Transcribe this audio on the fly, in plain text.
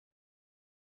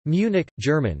Munich,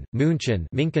 German, München,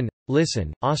 Minken,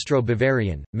 listen,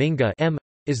 Austro-Bavarian, Minga m,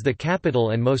 is the capital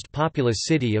and most populous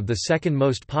city of the second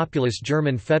most populous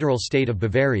German federal state of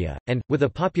Bavaria, and, with a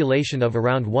population of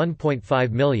around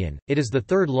 1.5 million, it is the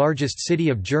third largest city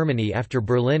of Germany after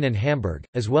Berlin and Hamburg,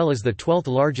 as well as the 12th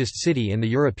largest city in the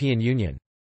European Union.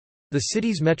 The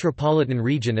city's metropolitan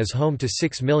region is home to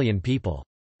 6 million people.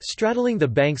 Straddling the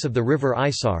banks of the river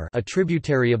Isar, a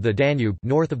tributary of the Danube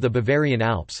north of the Bavarian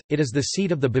Alps, it is the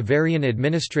seat of the Bavarian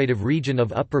administrative region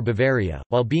of Upper Bavaria,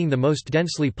 while being the most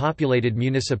densely populated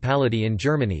municipality in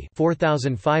Germany,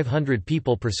 4,500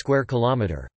 people per square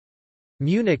kilometre.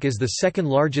 Munich is the second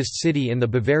largest city in the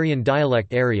Bavarian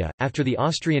dialect area, after the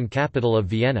Austrian capital of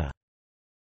Vienna.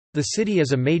 The city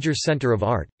is a major center of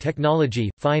art, technology,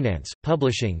 finance,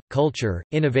 publishing, culture,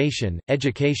 innovation,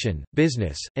 education,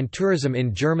 business, and tourism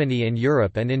in Germany and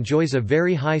Europe, and enjoys a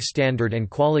very high standard and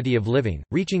quality of living,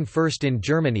 reaching first in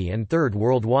Germany and third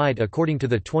worldwide according to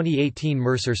the 2018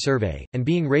 Mercer survey, and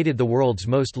being rated the world's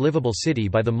most livable city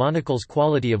by the Monocle's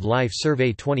Quality of Life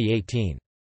Survey 2018.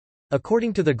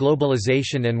 According to the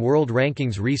Globalization and World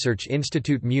Rankings Research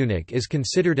Institute, Munich is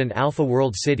considered an Alpha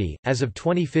World City. As of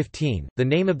 2015, the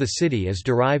name of the city is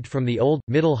derived from the Old,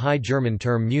 Middle High German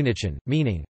term Munichen,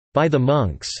 meaning, by the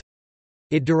monks.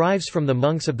 It derives from the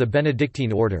monks of the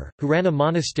Benedictine order, who ran a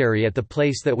monastery at the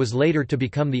place that was later to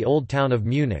become the Old Town of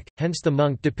Munich, hence the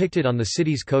monk depicted on the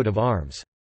city's coat of arms.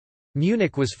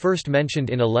 Munich was first mentioned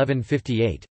in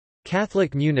 1158.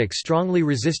 Catholic Munich strongly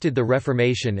resisted the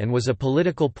Reformation and was a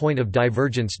political point of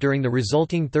divergence during the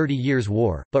resulting 30 Years'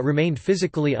 War, but remained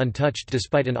physically untouched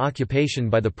despite an occupation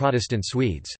by the Protestant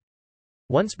Swedes.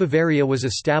 Once Bavaria was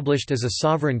established as a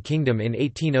sovereign kingdom in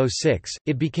 1806,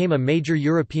 it became a major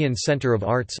European centre of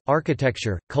arts,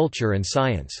 architecture, culture and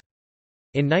science.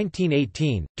 In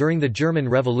 1918, during the German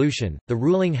Revolution, the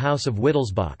ruling House of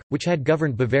Wittelsbach, which had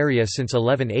governed Bavaria since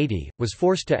 1180, was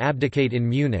forced to abdicate in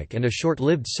Munich and a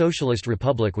short-lived socialist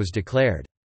republic was declared.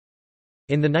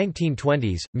 In the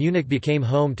 1920s, Munich became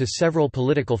home to several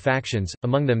political factions,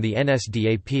 among them the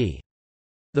NSDAP.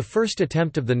 The first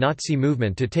attempt of the Nazi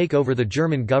movement to take over the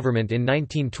German government in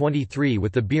 1923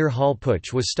 with the Beer Hall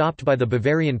Putsch was stopped by the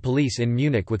Bavarian police in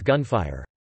Munich with gunfire.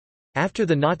 After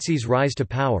the Nazis' rise to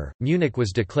power, Munich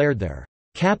was declared their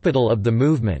capital of the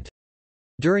movement.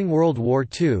 During World War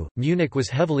II, Munich was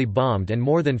heavily bombed and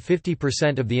more than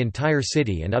 50% of the entire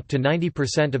city and up to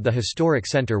 90% of the historic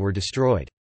center were destroyed.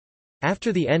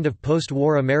 After the end of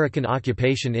post-war American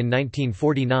occupation in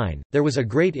 1949, there was a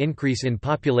great increase in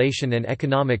population and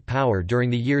economic power during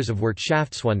the years of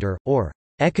Wirtschaftswunder, or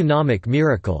economic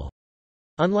miracle.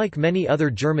 Unlike many other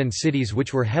German cities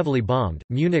which were heavily bombed,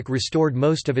 Munich restored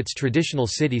most of its traditional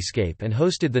cityscape and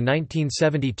hosted the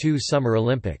 1972 Summer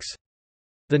Olympics.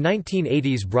 The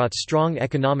 1980s brought strong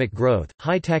economic growth,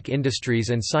 high-tech industries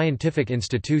and scientific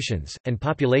institutions, and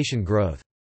population growth.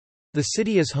 The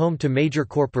city is home to major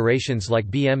corporations like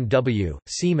BMW,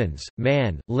 Siemens,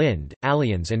 MAN, Linde,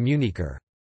 Allianz and Municher.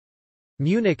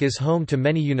 Munich is home to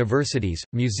many universities,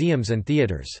 museums and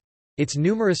theaters. Its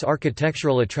numerous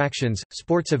architectural attractions,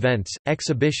 sports events,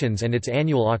 exhibitions and its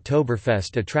annual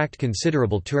Oktoberfest attract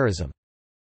considerable tourism.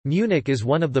 Munich is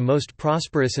one of the most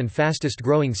prosperous and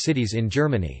fastest-growing cities in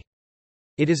Germany.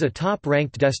 It is a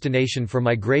top-ranked destination for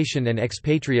migration and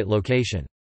expatriate location.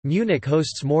 Munich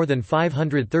hosts more than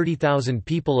 530,000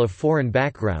 people of foreign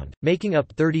background, making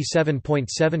up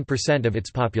 37.7% of its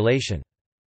population.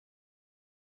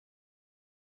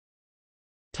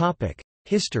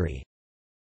 History.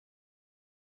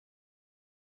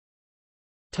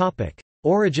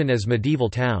 Origin as medieval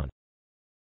town.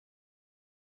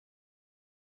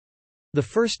 The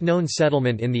first known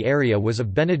settlement in the area was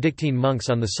of Benedictine monks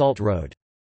on the Salt Road.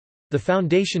 The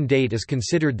foundation date is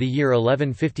considered the year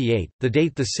 1158, the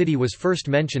date the city was first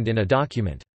mentioned in a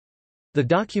document. The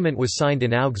document was signed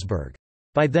in Augsburg.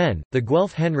 By then, the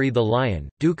Guelph Henry the Lion,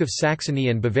 Duke of Saxony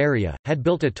and Bavaria, had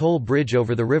built a toll bridge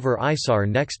over the river Isar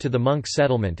next to the monk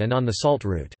settlement and on the Salt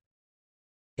route.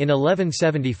 In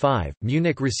 1175,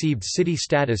 Munich received city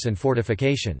status and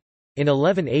fortification. In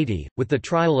 1180, with the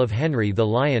trial of Henry the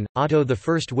Lion, Otto I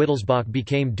Wittelsbach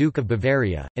became Duke of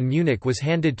Bavaria, and Munich was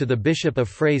handed to the Bishop of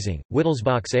Freising,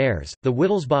 Wittelsbach's heirs. The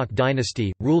Wittelsbach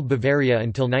dynasty ruled Bavaria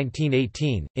until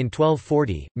 1918. In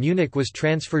 1240, Munich was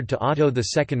transferred to Otto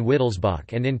II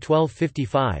Wittelsbach, and in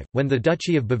 1255, when the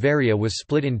Duchy of Bavaria was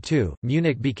split in two,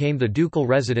 Munich became the ducal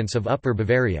residence of Upper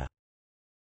Bavaria.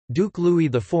 Duke Louis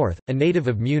IV, a native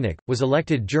of Munich, was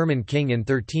elected German king in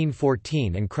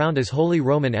 1314 and crowned as Holy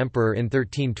Roman Emperor in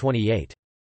 1328.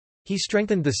 He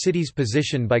strengthened the city's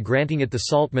position by granting it the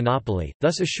salt monopoly,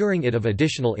 thus assuring it of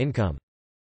additional income.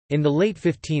 In the late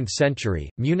 15th century,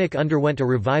 Munich underwent a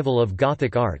revival of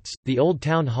Gothic arts. The old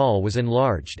town hall was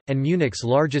enlarged, and Munich's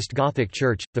largest Gothic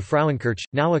church, the Frauenkirche,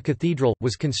 now a cathedral,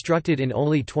 was constructed in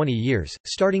only 20 years,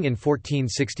 starting in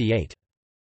 1468.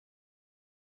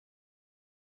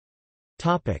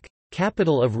 Topic: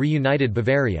 Capital of reunited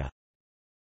Bavaria.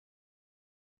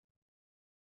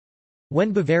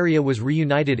 When Bavaria was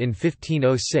reunited in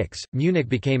 1506, Munich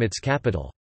became its capital.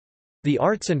 The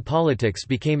arts and politics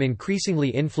became increasingly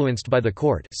influenced by the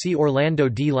court, see Orlando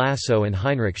di Lasso and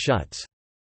Heinrich Schütz.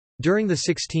 During the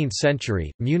 16th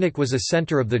century, Munich was a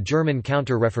center of the German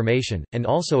Counter-Reformation, and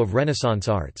also of Renaissance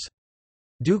arts.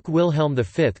 Duke Wilhelm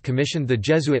V commissioned the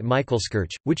Jesuit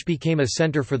Michaelskirche, which became a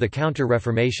center for the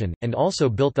Counter-Reformation, and also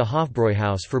built the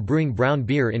Hofbräuhaus for brewing brown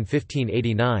beer in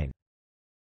 1589.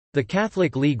 The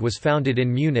Catholic League was founded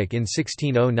in Munich in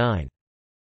 1609.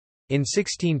 In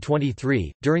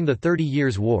 1623, during the 30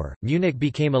 Years' War, Munich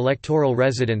became electoral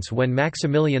residence when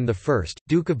Maximilian I,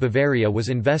 Duke of Bavaria, was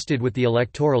invested with the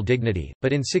electoral dignity,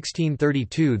 but in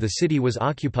 1632 the city was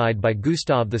occupied by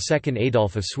Gustav II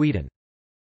Adolf of Sweden.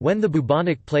 When the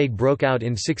bubonic plague broke out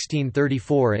in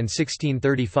 1634 and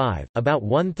 1635, about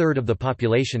one-third of the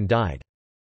population died.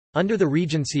 Under the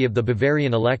regency of the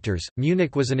Bavarian electors,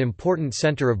 Munich was an important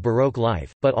center of Baroque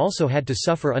life, but also had to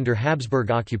suffer under Habsburg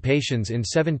occupations in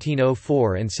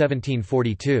 1704 and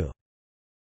 1742.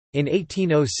 In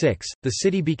 1806, the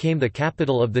city became the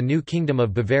capital of the new Kingdom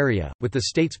of Bavaria, with the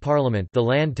state's parliament, the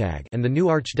Landtag, and the new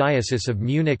Archdiocese of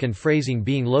Munich and Freising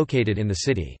being located in the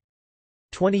city.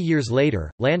 20 years later,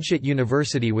 Landshut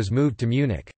University was moved to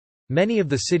Munich. Many of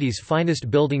the city's finest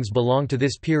buildings belong to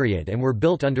this period and were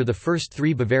built under the first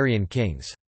three Bavarian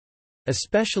kings.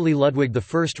 Especially Ludwig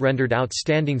I rendered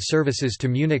outstanding services to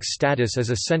Munich's status as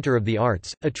a center of the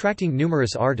arts, attracting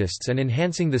numerous artists and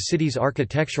enhancing the city's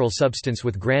architectural substance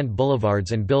with grand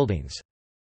boulevards and buildings.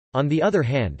 On the other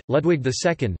hand, Ludwig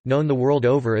II, known the world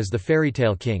over as the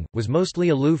fairytale king, was mostly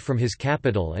aloof from his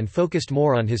capital and focused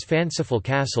more on his fanciful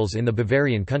castles in the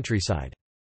Bavarian countryside.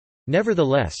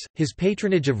 Nevertheless, his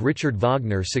patronage of Richard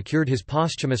Wagner secured his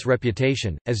posthumous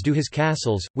reputation, as do his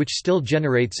castles, which still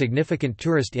generate significant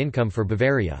tourist income for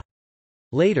Bavaria.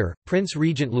 Later, Prince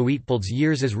Regent Luitpold's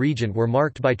years as regent were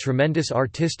marked by tremendous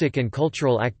artistic and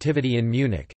cultural activity in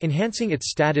Munich, enhancing its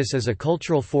status as a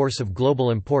cultural force of global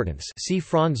importance. See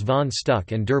Franz von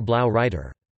Stuck and Der Blaue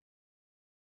Reiter.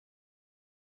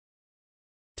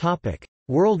 Topic: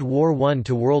 World War I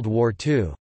to World War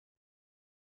II.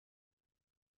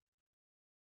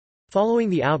 Following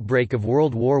the outbreak of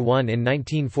World War I in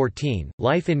 1914,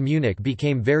 life in Munich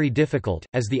became very difficult,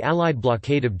 as the Allied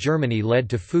blockade of Germany led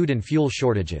to food and fuel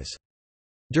shortages.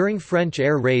 During French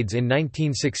air raids in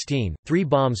 1916, 3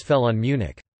 bombs fell on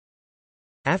Munich.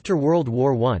 After World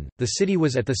War I, the city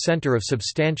was at the center of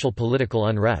substantial political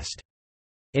unrest.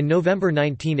 In November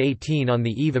 1918, on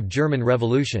the eve of German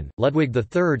Revolution, Ludwig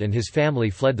III and his family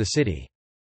fled the city.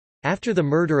 After the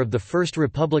murder of the first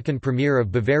Republican Premier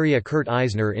of Bavaria Kurt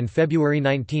Eisner in February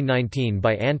 1919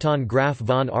 by Anton Graf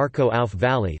von Arco auf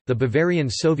Valley, the Bavarian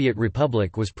Soviet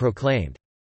Republic was proclaimed.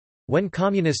 When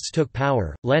Communists took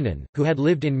power, Lenin, who had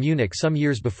lived in Munich some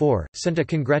years before, sent a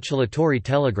congratulatory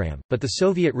telegram, but the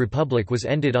Soviet Republic was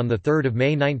ended on 3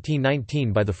 May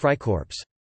 1919 by the Freikorps.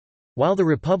 While the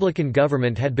Republican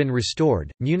government had been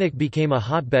restored, Munich became a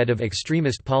hotbed of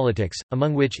extremist politics,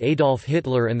 among which Adolf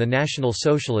Hitler and the National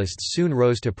Socialists soon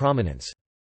rose to prominence.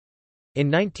 In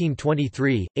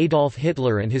 1923, Adolf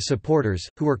Hitler and his supporters,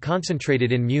 who were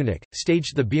concentrated in Munich,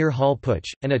 staged the Beer Hall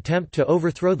Putsch, an attempt to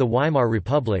overthrow the Weimar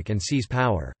Republic and seize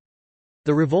power.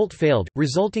 The revolt failed,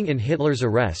 resulting in Hitler's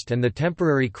arrest and the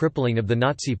temporary crippling of the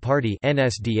Nazi Party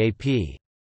 (NSDAP).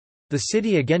 The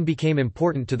city again became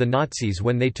important to the Nazis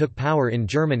when they took power in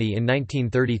Germany in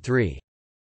 1933.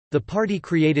 The party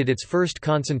created its first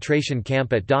concentration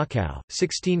camp at Dachau,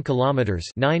 16 kilometers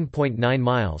 (9.9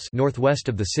 miles) northwest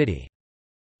of the city.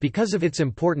 Because of its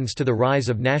importance to the rise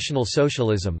of National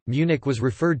Socialism, Munich was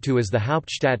referred to as the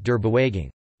Hauptstadt der Bewegung,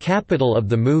 capital of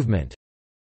the movement.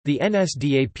 The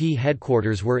NSDAP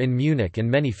headquarters were in Munich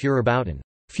and many Führerbauten,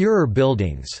 Führer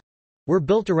buildings, were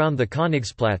built around the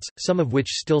Königsplatz, some of which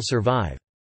still survive.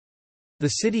 The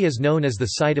city is known as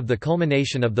the site of the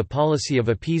culmination of the policy of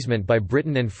appeasement by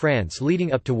Britain and France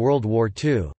leading up to World War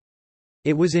II.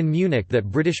 It was in Munich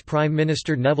that British Prime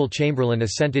Minister Neville Chamberlain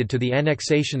assented to the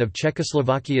annexation of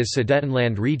Czechoslovakia's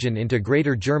Sudetenland region into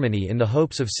Greater Germany in the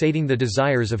hopes of sating the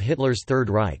desires of Hitler's Third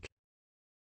Reich.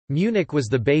 Munich was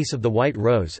the base of the White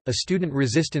Rose, a student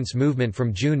resistance movement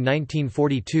from June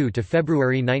 1942 to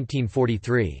February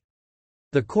 1943.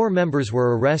 The core members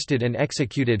were arrested and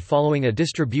executed following a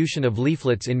distribution of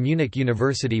leaflets in Munich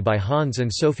University by Hans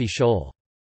and Sophie Scholl.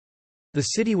 The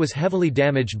city was heavily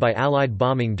damaged by Allied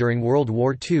bombing during World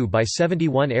War II by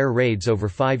 71 air raids over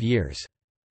 5 years.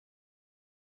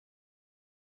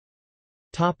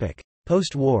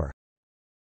 Post-war.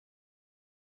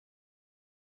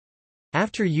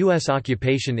 After U.S.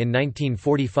 occupation in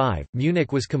 1945,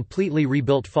 Munich was completely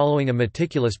rebuilt following a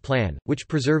meticulous plan, which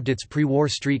preserved its pre-war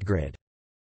street grid.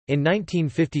 In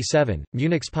 1957,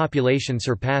 Munich's population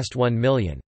surpassed 1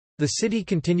 million. The city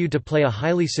continued to play a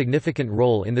highly significant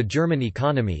role in the German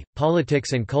economy,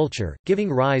 politics and culture, giving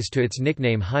rise to its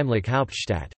nickname Heimliche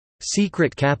Hauptstadt,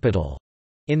 secret capital,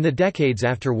 in the decades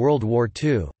after World War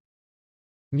II.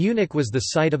 Munich was the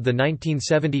site of the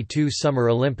 1972 Summer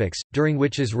Olympics, during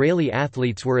which Israeli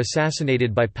athletes were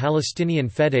assassinated by Palestinian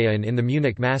Fedayeen in the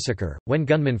Munich massacre, when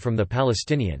gunmen from the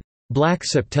Palestinian Black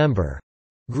September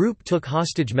group took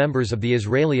hostage members of the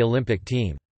Israeli Olympic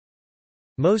team.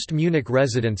 Most Munich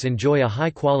residents enjoy a high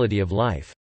quality of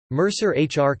life. Mercer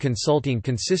HR Consulting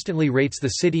consistently rates the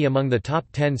city among the top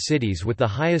 10 cities with the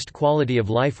highest quality of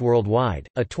life worldwide.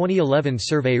 A 2011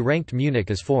 survey ranked Munich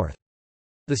as fourth.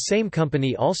 The same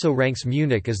company also ranks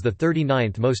Munich as the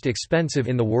 39th most expensive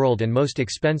in the world and most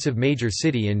expensive major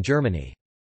city in Germany.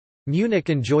 Munich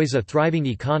enjoys a thriving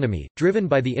economy, driven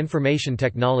by the information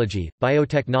technology,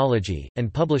 biotechnology,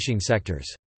 and publishing sectors.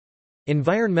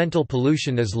 Environmental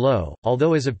pollution is low,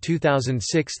 although as of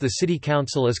 2006 the City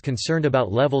Council is concerned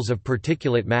about levels of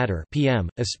particulate matter (PM),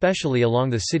 especially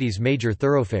along the city's major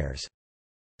thoroughfares.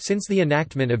 Since the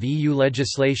enactment of EU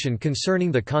legislation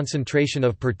concerning the concentration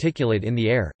of particulate in the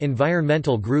air,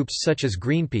 environmental groups such as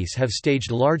Greenpeace have staged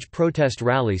large protest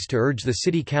rallies to urge the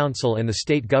city council and the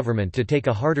state government to take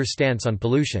a harder stance on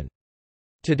pollution.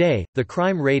 Today, the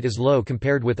crime rate is low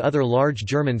compared with other large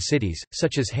German cities,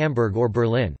 such as Hamburg or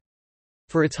Berlin.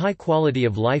 For its high quality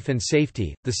of life and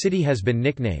safety, the city has been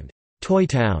nicknamed Toy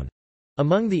Town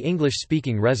among the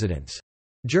English-speaking residents.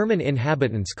 German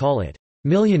inhabitants call it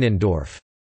Millionendorf,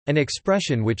 an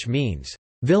expression which means,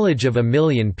 "village of a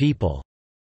million people."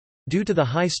 Due to the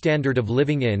high standard of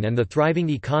living in and the thriving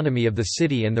economy of the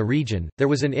city and the region, there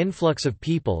was an influx of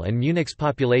people and Munich's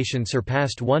population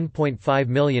surpassed 1.5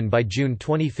 million by June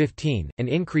 2015, an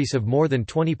increase of more than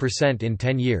 20% in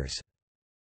 10 years.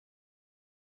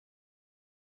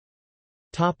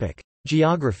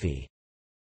 Geography.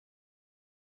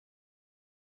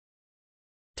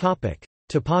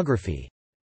 Topography.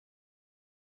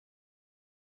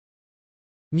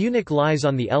 Munich lies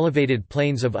on the elevated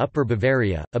plains of Upper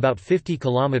Bavaria, about 50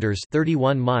 kilometers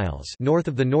 (31 miles) north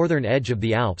of the northern edge of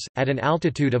the Alps, at an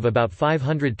altitude of about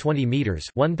 520 meters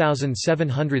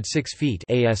 (1,706 feet)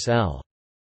 ASL.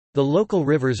 The local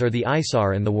rivers are the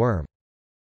Isar and the Würm.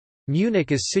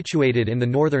 Munich is situated in the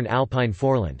northern Alpine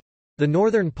foreland. The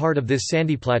northern part of this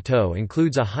sandy plateau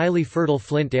includes a highly fertile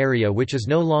flint area which is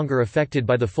no longer affected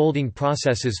by the folding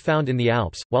processes found in the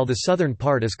Alps, while the southern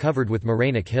part is covered with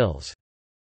morainic hills.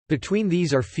 Between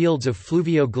these are fields of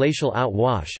fluvio-glacial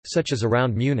outwash, such as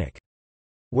around Munich.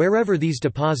 Wherever these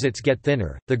deposits get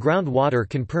thinner, the groundwater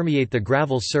can permeate the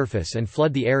gravel surface and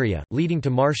flood the area, leading to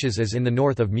marshes as in the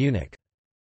north of Munich.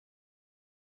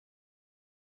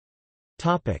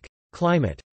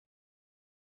 Climate.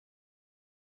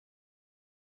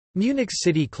 Munich's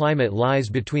city climate lies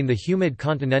between the humid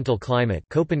continental climate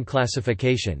Köppen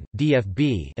classification,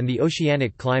 DFB, and the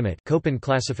oceanic climate Köppen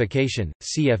classification,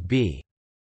 CFB.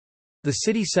 The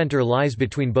city centre lies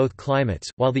between both climates,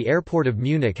 while the airport of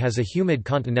Munich has a humid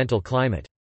continental climate.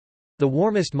 The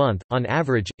warmest month, on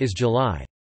average, is July.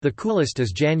 The coolest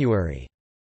is January.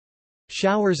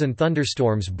 Showers and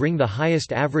thunderstorms bring the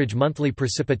highest average monthly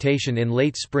precipitation in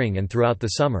late spring and throughout the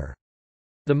summer.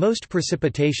 The most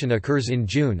precipitation occurs in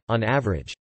June, on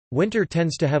average. Winter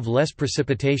tends to have less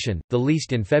precipitation, the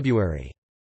least in February.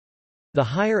 The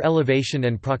higher elevation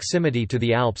and proximity to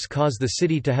the Alps cause the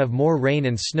city to have more rain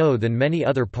and snow than many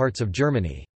other parts of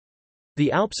Germany.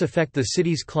 The Alps affect the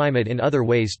city's climate in other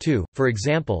ways too, for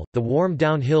example, the warm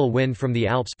downhill wind from the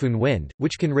Alps Föhn wind,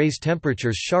 which can raise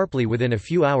temperatures sharply within a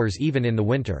few hours even in the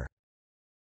winter.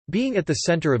 Being at the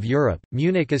center of Europe,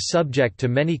 Munich is subject to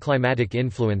many climatic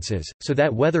influences, so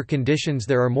that weather conditions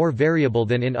there are more variable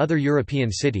than in other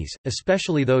European cities,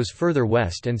 especially those further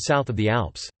west and south of the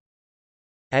Alps.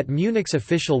 At Munich's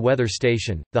official weather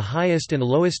station, the highest and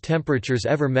lowest temperatures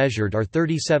ever measured are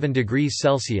 37 degrees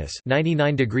Celsius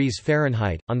 (99 degrees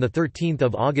Fahrenheit) on 13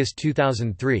 August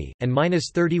 2003, and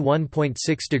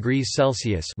 -31.6 degrees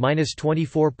Celsius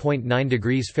 (-24.9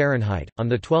 degrees Fahrenheit) on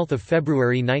 12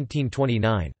 February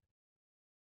 1929.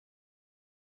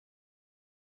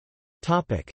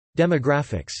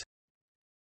 Demographics.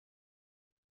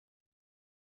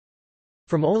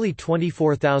 From only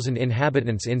 24,000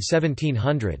 inhabitants in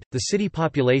 1700, the city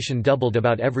population doubled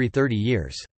about every 30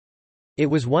 years. It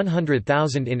was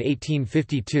 100,000 in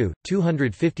 1852,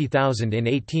 250,000 in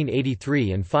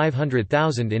 1883 and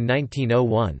 500,000 in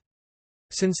 1901.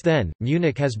 Since then,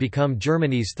 Munich has become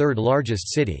Germany's third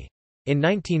largest city. In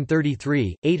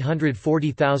 1933,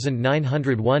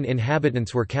 840,901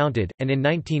 inhabitants were counted, and in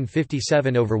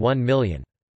 1957 over 1 million.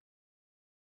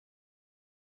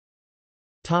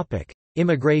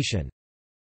 Immigration.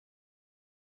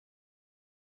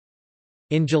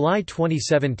 In July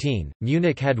 2017,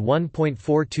 Munich had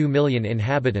 1.42 million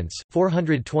inhabitants,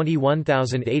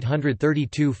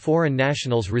 421,832 foreign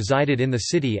nationals resided in the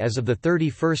city as of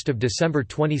 31 December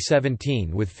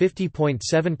 2017, with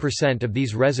 50.7% of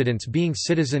these residents being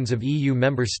citizens of EU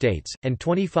member states, and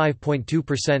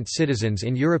 25.2% citizens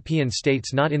in European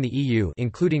states not in the EU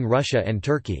including Russia and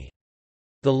Turkey.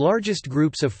 The largest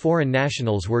groups of foreign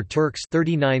nationals were Turks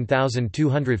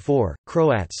 39,204,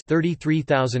 Croats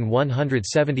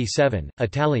 33,177,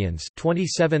 Italians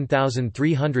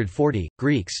 27,340,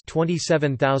 Greeks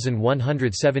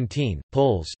 27,117,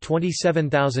 Poles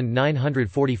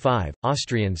 27,945,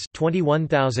 Austrians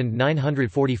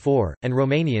 21,944, and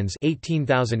Romanians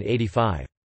 18,085.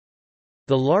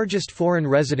 The largest foreign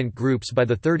resident groups by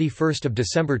 31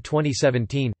 December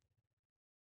 2017.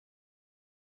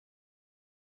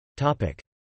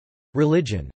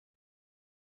 Religion.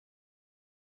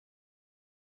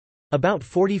 About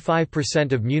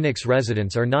 45% of Munich's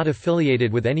residents are not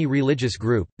affiliated with any religious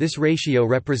group. This ratio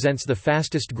represents the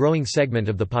fastest growing segment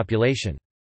of the population.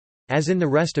 As in the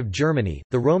rest of Germany,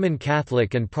 the Roman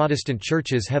Catholic and Protestant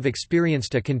churches have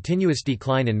experienced a continuous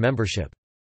decline in membership.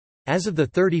 As of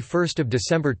 31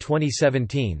 December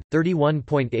 2017,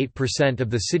 31.8% of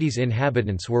the city's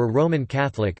inhabitants were Roman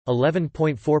Catholic,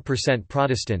 11.4%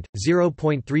 Protestant,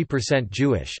 0.3%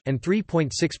 Jewish, and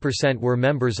 3.6% were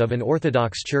members of an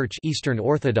Orthodox Church, Eastern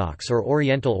Orthodox or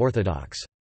Oriental Orthodox.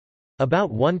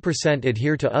 About 1%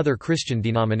 adhere to other Christian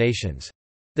denominations.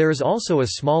 There is also a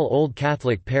small Old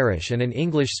Catholic parish and an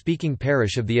English-speaking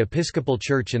parish of the Episcopal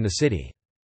Church in the city.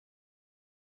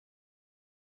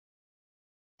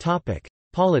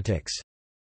 Politics.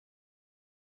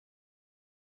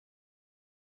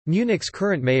 Munich's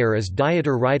current mayor is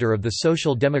Dieter Reiter of the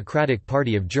Social Democratic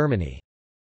Party of Germany.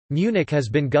 Munich has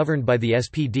been governed by the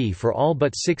SPD for all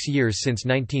but 6 years since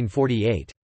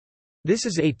 1948. This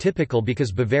is atypical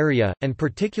because Bavaria, and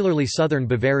particularly southern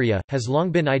Bavaria, has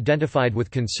long been identified with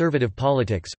conservative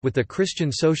politics, with the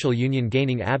Christian Social Union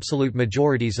gaining absolute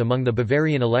majorities among the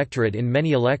Bavarian electorate in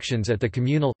many elections at the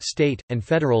communal, state, and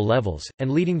federal levels,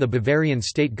 and leading the Bavarian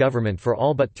state government for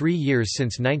all but 3 years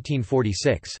since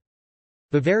 1946.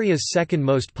 Bavaria's second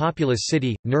most populous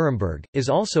city, Nuremberg, is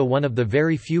also one of the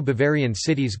very few Bavarian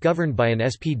cities governed by an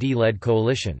SPD-led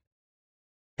coalition.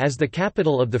 As the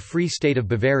capital of the Free State of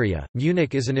Bavaria,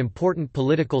 Munich is an important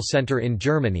political center in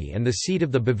Germany and the seat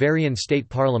of the Bavarian state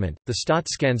parliament, the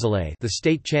Staatskanzlei, the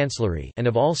state chancellery, and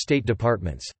of all state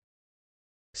departments.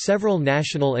 Several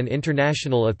national and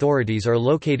international authorities are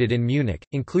located in Munich,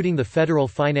 including the Federal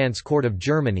Finance Court of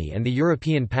Germany and the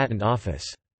European Patent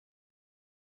Office.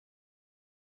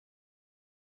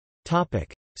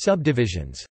 Topic: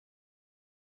 Subdivisions.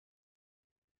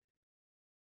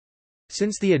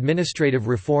 Since the administrative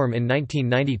reform in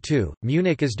 1992,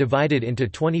 Munich is divided into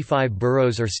 25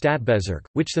 boroughs or Stadtbezirk,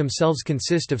 which themselves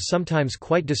consist of sometimes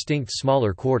quite distinct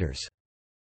smaller quarters.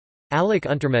 Alec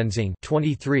Untermenzing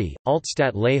 23,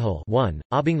 Altstadt Lehel 1,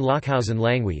 Abing Lockhausen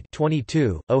Langweid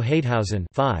 22, Oheidhausen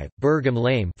 5, Berg am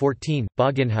Leim 14,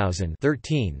 Bogenhausen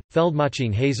 13,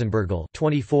 Feldmaching Hasenbergel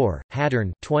 24,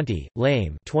 Haddern 20,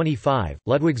 Leim 25,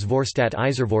 Ludwigsvorstadt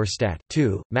Iservorstadt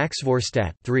 2,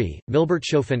 Maxvorstadt 3,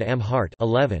 Milbertshofen am Hart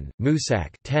 11,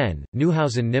 Musack 10,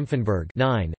 Neuhausen Nymphenburg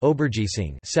 9,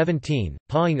 Obergiesing 17,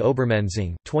 Pauing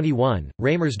Obermenzing 21,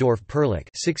 Ramersdorf Perlich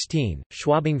 16,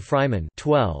 Schwabing Freimann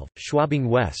 12, Schwabing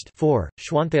West 4,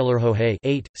 Schwanthalerhohe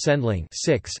 8, Sendling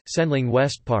 6, Sendling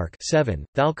Westpark 7,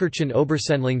 Thalkirchen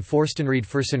Obersendling Forstenried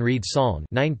Fürstenried Salm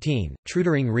 19,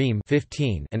 Trudering Riem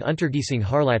 15, and Untergiesing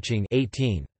Harlaching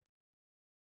 18.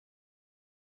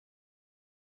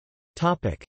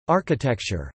 Topic: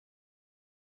 Architecture.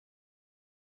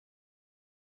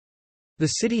 The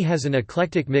city has an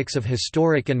eclectic mix of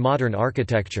historic and modern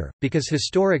architecture, because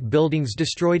historic buildings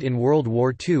destroyed in World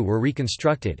War II were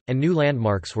reconstructed, and new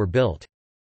landmarks were built.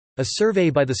 A survey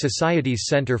by the Society's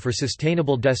Center for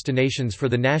Sustainable Destinations for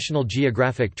the National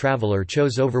Geographic Traveler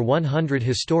chose over 100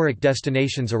 historic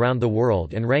destinations around the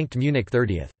world and ranked Munich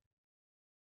 30th.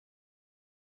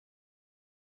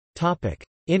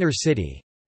 Inner city.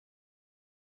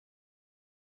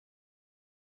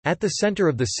 At the center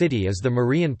of the city is the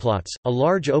Marienplatz, a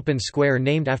large open square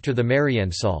named after the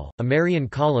Mariensaal, a Marian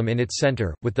column in its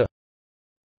center, with the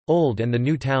Old and the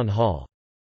New Town Hall.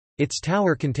 Its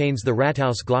tower contains the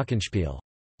Rathaus Glockenspiel.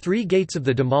 3 gates of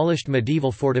the demolished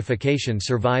medieval fortification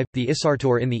survive, the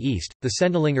Isartor in the east, the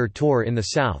Sendlinger Tor in the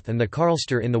south and the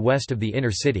Karlster in the west of the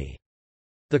inner city.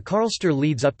 The Karlster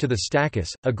leads up to the Stachus,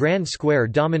 a grand square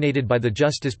dominated by the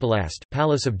Justispalast,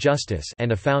 Palace of Justice,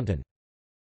 and a fountain.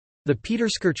 The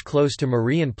Peterskirche close to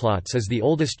Marienplatz is the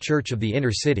oldest church of the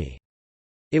inner city.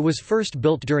 It was first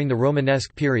built during the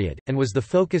Romanesque period, and was the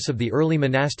focus of the early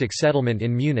monastic settlement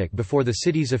in Munich before the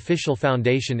city's official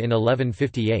foundation in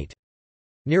 1158.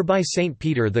 Nearby St.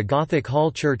 Peter, the Gothic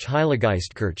hall church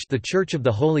Heiligeistkirche, the Church of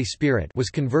the Holy Spirit, was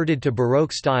converted to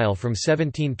Baroque style from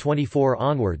 1724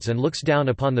 onwards and looks down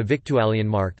upon the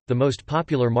Viktualienmarkt, the most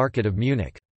popular market of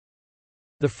Munich.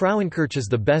 The Frauenkirche is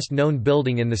the best-known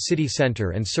building in the city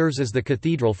centre and serves as the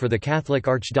cathedral for the Catholic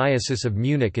Archdiocese of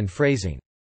Munich and Freising.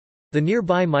 The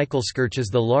nearby Michaelskirche is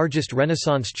the largest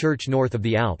Renaissance church north of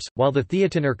the Alps, while the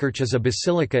Theatinerkirche is a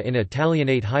basilica in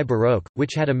Italianate High Baroque,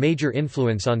 which had a major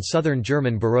influence on southern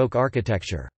German Baroque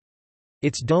architecture.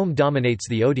 Its dome dominates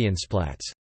the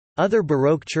Odeonsplatz. Other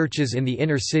Baroque churches in the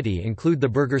inner city include the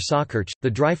Burgersakirche, the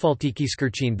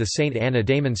Dreifaltigkirche, the St. Anna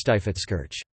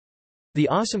Damenstiefetskirche. The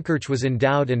Assamkirche was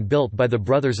endowed and built by the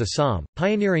brothers Assam,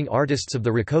 pioneering artists of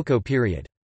the Rococo period.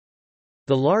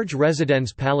 The large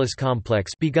Residenz Palace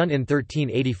complex begun in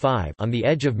 1385 on the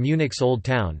edge of Munich's Old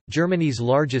Town, Germany's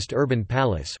largest urban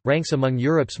palace, ranks among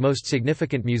Europe's most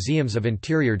significant museums of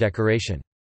interior decoration.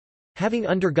 Having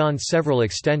undergone several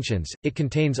extensions, it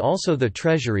contains also the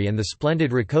treasury and the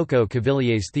splendid Rococo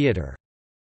Cavaliers Theatre.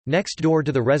 Next door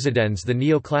to the Residenz, the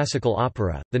neoclassical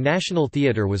opera, the National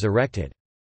Theatre, was erected.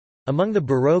 Among the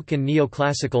Baroque and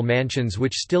neoclassical mansions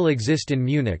which still exist in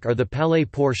Munich are the Palais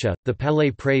Porsche, the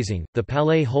Palais Preysing, the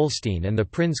Palais Holstein and the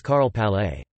Prinz Karl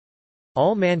Palais.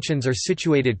 All mansions are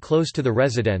situated close to the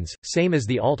Residenz, same as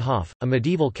the Althof, a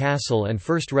medieval castle and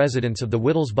first residence of the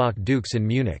Wittelsbach dukes in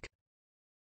Munich.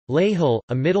 Lehel,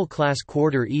 a middle-class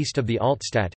quarter east of the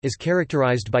Altstadt, is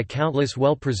characterized by countless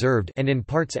well-preserved and in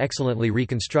parts excellently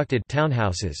reconstructed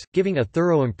townhouses, giving a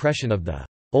thorough impression of the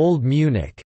Old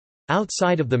Munich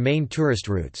outside of the main tourist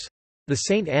routes. The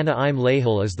St. Anna im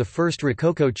Lehel is the first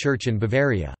Rococo church in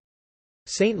Bavaria.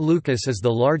 St. Lucas is the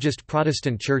largest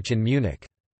Protestant church in Munich.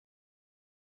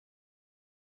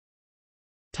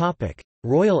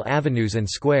 Royal avenues and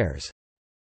squares.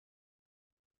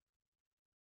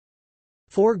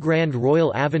 4 grand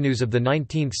royal avenues of the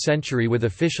 19th century with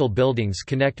official buildings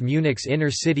connect Munich's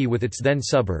inner city with its then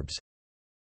suburbs.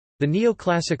 The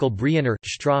neoclassical Brienner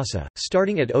Strasse,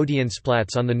 starting at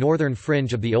Odeonsplatz on the northern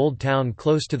fringe of the Old Town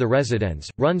close to the Residenz,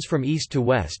 runs from east to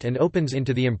west and opens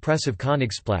into the impressive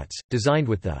Königsplatz, designed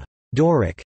with the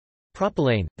Doric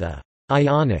propylaen, the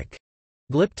Ionic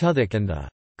glyptothic and the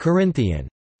Corinthian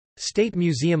State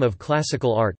Museum of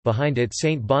Classical Art. Behind it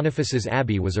St. Boniface's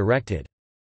Abbey was erected.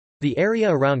 The area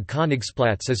around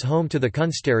Königsplatz is home to the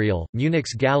Kunstareal,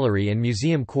 Munich's gallery and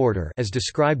museum quarter as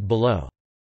described below.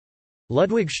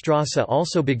 Ludwigstrasse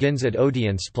also begins at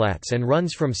Odeonsplatz and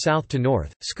runs from south to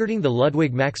north, skirting the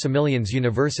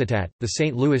Ludwig-Maximilians-Universität, the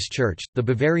St. Louis Church, the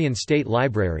Bavarian State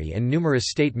Library and numerous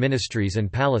state ministries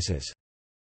and palaces.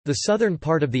 The southern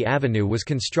part of the avenue was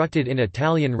constructed in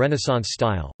Italian Renaissance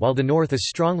style, while the north is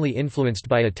strongly influenced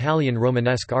by Italian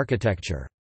Romanesque architecture.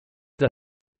 The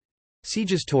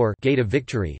Siegestor Gate of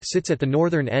Victory sits at the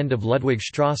northern end of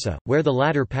Ludwigstrasse, where the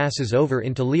latter passes over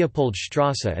into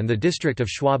Leopoldstrasse and the district of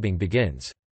Schwabing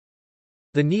begins.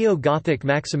 The neo-Gothic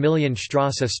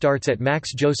Maximilianstrasse starts at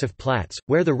Max-Joseph-Platz,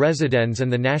 where the Residenz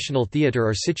and the National Theatre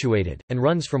are situated, and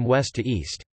runs from west to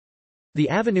east. The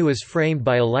avenue is framed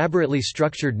by elaborately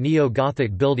structured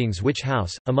neo-Gothic buildings which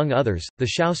house, among others, the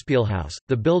Schauspielhaus,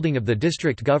 the building of the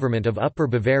district government of Upper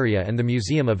Bavaria and the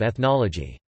Museum of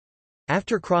Ethnology.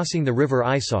 After crossing the river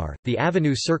Isar, the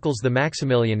avenue circles the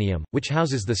Maximilianeum, which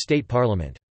houses the state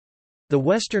parliament. The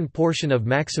western portion of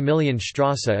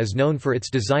Maximilianstrasse is known for its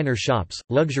designer shops,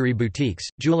 luxury boutiques,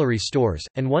 jewelry stores,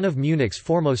 and one of Munich's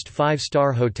foremost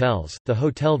 5-star hotels, the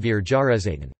Hotel Wir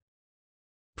Jahrezeiten.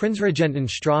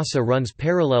 Prinzregentenstrasse runs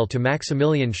parallel to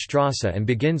Maximilianstrasse and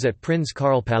begins at Prinz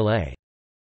Karl Palais.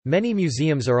 Many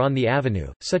museums are on the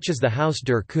avenue, such as the Haus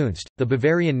der Kunst, the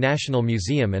Bavarian National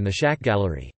Museum and the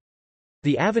Schackgalerie.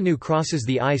 The avenue crosses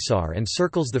the Isar and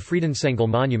circles the Friedensengel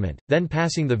monument, then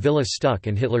passing the Villa Stuck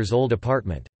and Hitler's old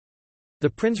apartment. The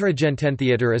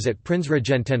Prinzregententheater is at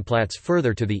Prinzregentenplatz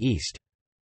further to the east.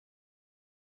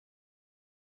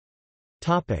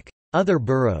 Other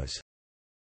boroughs.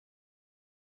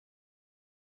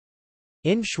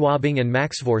 In Schwabing and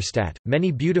Maxvorstadt,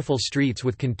 many beautiful streets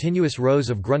with continuous rows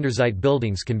of Gründerzeit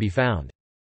buildings can be found.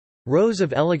 Rows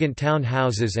of elegant town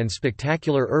houses and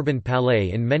spectacular urban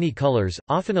palais in many colors,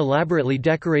 often elaborately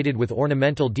decorated with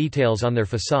ornamental details on their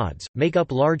facades, make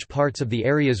up large parts of the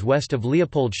areas west of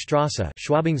Leopoldstrasse,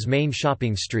 Schwabing's main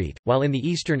shopping street, while in the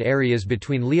eastern areas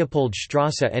between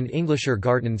Leopoldstrasse and Englischer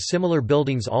Garten similar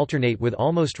buildings alternate with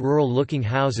almost rural-looking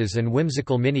houses and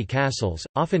whimsical mini-castles,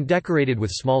 often decorated with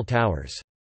small towers.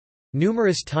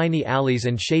 Numerous tiny alleys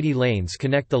and shady lanes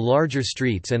connect the larger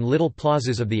streets and little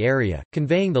plazas of the area,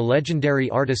 conveying the legendary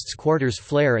artists' quarters'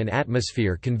 flair and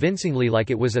atmosphere convincingly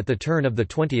like it was at the turn of the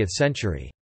 20th century.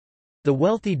 The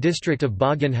wealthy district of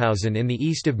Bogenhausen in the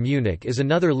east of Munich is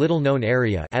another little-known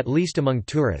area, at least among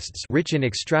tourists, rich in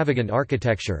extravagant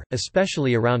architecture,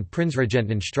 especially around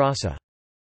Prinzregentenstrasse.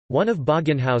 One of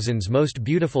Bogenhausen's most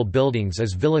beautiful buildings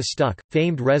is Villa Stuck,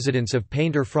 famed residence of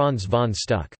painter Franz von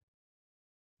Stuck.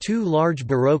 Two large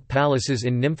Baroque palaces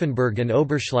in Nymphenburg and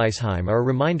Oberschleißheim are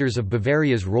reminders of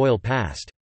Bavaria's royal past.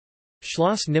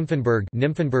 Schloss Nymphenburg,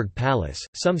 Nymphenburg Palace,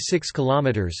 some 6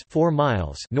 kilometers (4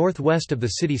 miles) northwest of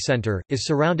the city center, is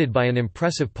surrounded by an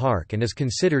impressive park and is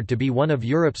considered to be one of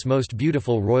Europe's most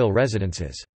beautiful royal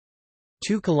residences.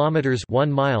 2 kilometers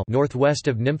 (1 mile) northwest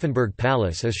of Nymphenburg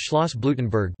Palace is Schloss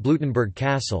Blutenberg, Blutenberg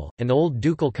Castle, an old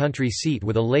ducal country seat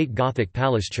with a late Gothic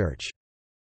palace church.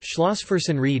 Schloss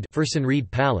Fürstenried, Fürstenried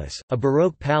Palace, a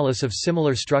Baroque palace of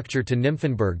similar structure to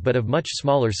Nymphenburg but of much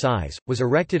smaller size, was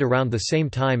erected around the same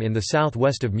time in the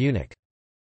southwest of Munich.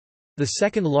 The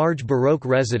second large Baroque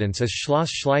residence is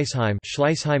Schloss Schleißheim,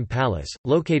 Schleißheim Palace,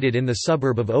 located in the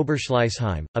suburb of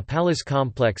Oberschleißheim, a palace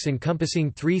complex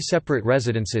encompassing 3 separate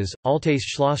residences: Altes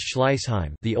Schloss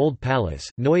Schleißheim, the Old Palace;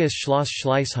 Neues Schloss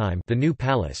Schleißheim, the New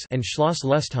Palace; and Schloss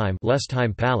Lustheim,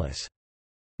 Lustheim Palace.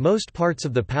 Most parts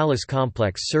of the palace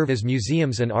complex serve as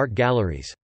museums and art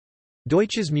galleries.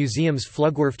 Deutsches Museums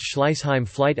Flugwerft Schleißheim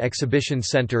Flight Exhibition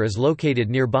Center is located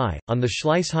nearby, on the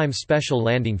Schleißheim Special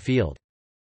Landing Field.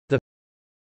 The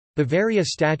Bavaria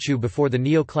statue before the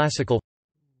neoclassical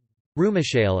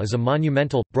Ruhmeshalle is a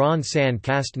monumental, bronze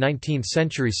sand-cast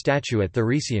 19th-century statue at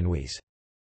Theresienwiese.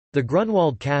 The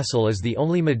Grunwald Castle is the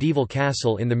only medieval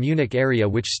castle in the Munich area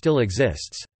which still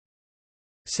exists.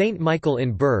 St. Michael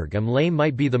in Berg am Leim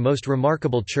might be the most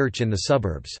remarkable church in the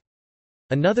suburbs.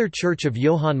 Another church of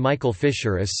Johann Michael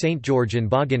Fischer is St. George in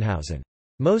Bogenhausen.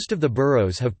 Most of the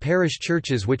boroughs have parish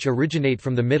churches which originate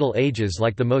from the Middle Ages,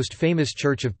 like the most famous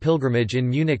church of pilgrimage in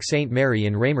Munich, St. Mary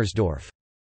in Ramersdorf.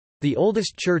 The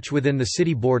oldest church within the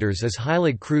city borders is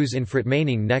Heilig Kreuz in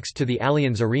Friedmaning next to the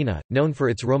Allianz Arena, known for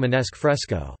its Romanesque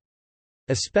fresco.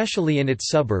 Especially in its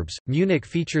suburbs, Munich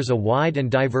features a wide and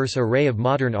diverse array of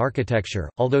modern architecture,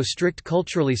 although strict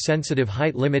culturally sensitive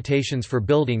height limitations for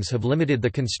buildings have limited the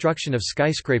construction of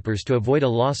skyscrapers to avoid a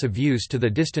loss of views to the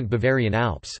distant Bavarian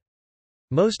Alps.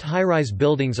 Most high-rise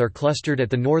buildings are clustered at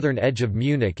the northern edge of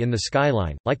Munich in the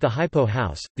skyline, like the Hypo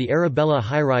House, the Arabella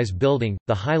high-rise building,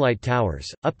 the Highlight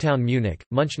Towers, Uptown Munich,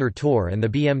 Münchner Tor and the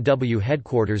BMW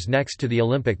headquarters next to the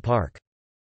Olympic Park.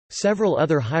 Several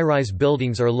other high-rise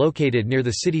buildings are located near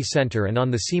the city centre and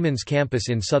on the Siemens campus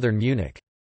in southern Munich.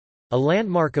 A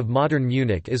landmark of modern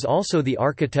Munich is also the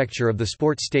architecture of the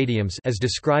sports stadiums as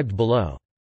described below.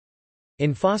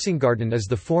 In Fossengarten is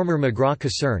the former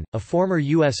McGraw-Kaserne, a former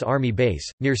U.S. Army base,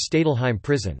 near Stadelheim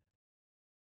Prison.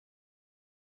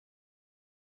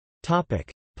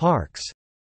 Parks.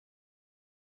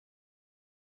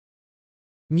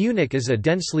 Munich is a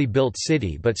densely built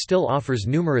city but still offers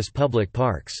numerous public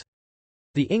parks.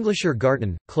 The Englischer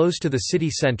Garten, close to the city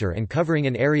centre and covering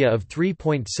an area of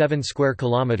 3.7 square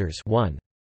kilometers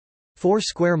 (1.4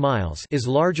 square miles), is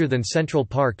larger than Central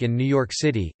Park in New York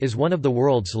City, is one of the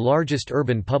world's largest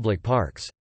urban public parks.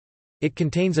 It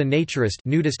contains a naturist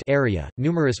nudist area,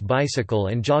 numerous bicycle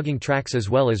and jogging tracks as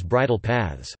well as bridle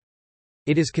paths.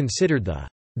 It is considered the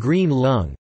green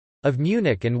lung of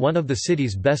Munich and one of the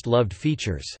city's best-loved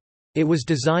features. It was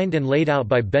designed and laid out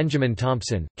by Benjamin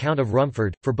Thompson, Count of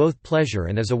Rumford, for both pleasure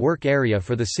and as a work area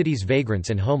for the city's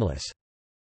vagrants and homeless.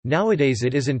 Nowadays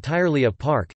it is entirely a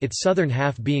park, its southern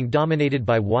half being dominated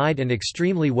by wide and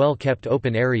extremely well-kept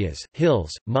open areas,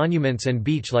 hills, monuments and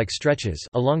beach-like stretches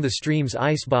along the streams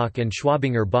Eisbach and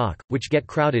Schwabinger Bach, which get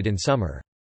crowded in summer.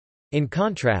 In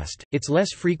contrast, its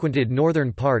less frequented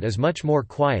northern part is much more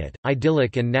quiet,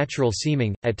 idyllic and natural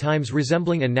seeming, at times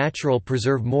resembling a natural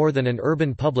preserve more than an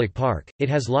urban public park. It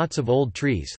has lots of old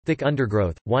trees, thick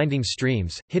undergrowth, winding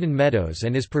streams, hidden meadows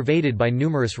and is pervaded by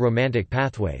numerous romantic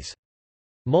pathways.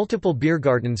 Multiple beer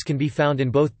gardens can be found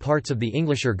in both parts of the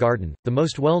Englischer Garten, the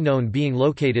most well-known being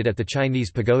located at the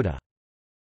Chinese Pagoda.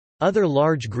 Other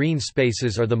large green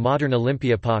spaces are the modern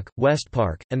Olympiapark,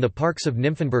 Westpark, and the parks of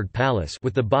Nymphenburg Palace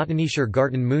with the Botanischer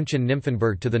Garten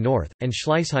München-Nymphenburg to the north, and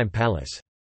Schleißheim Palace.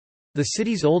 The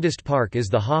city's oldest park is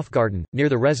the Hofgarten, near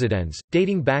the Residenz,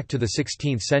 dating back to the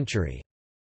 16th century.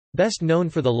 Best known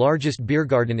for the largest beer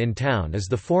garden in town is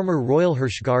the former Royal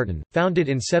Hirsch Garden, founded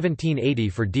in 1780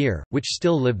 for deer, which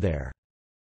still live there.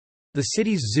 The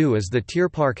city's zoo is the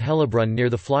Tierpark Hellebrunn near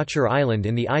the Flöcher Island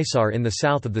in the Isar in the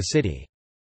south of the city.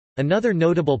 Another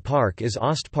notable park is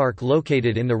Ostpark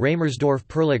located in the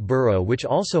Ramersdorf-Perlich borough, which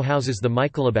also houses the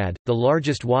Michaelbad, the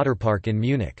largest water park in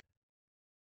Munich.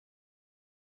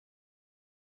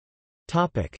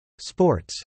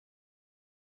 Sports.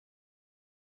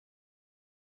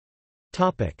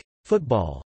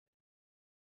 Football.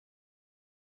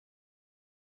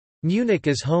 Munich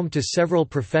is home to several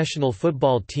professional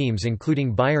football teams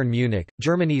including Bayern Munich,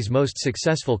 Germany's most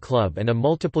successful club and a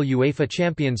multiple UEFA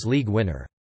Champions League winner.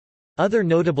 Other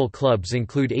notable clubs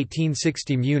include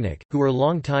 1860 Munich, who were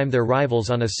long time their rivals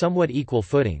on a somewhat equal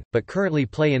footing, but currently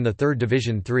play in the 3rd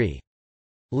Division 3.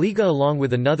 Liga along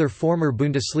with another former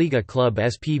Bundesliga club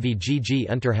SpVgg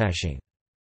Unterhaching.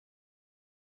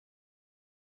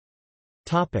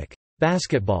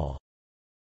 Basketball.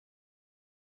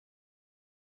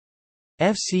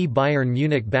 FC Bayern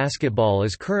Munich Basketball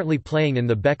is currently playing in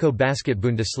the Beko Basket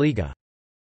Bundesliga.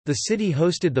 The city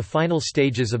hosted the final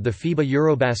stages of the FIBA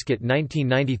Eurobasket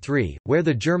 1993, where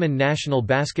the German national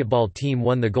basketball team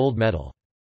won the gold medal.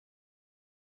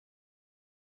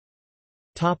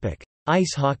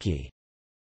 Ice hockey.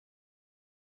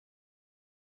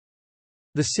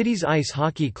 The city's ice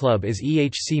hockey club is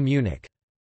EHC Munich.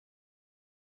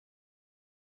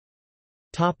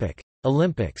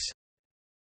 Olympics.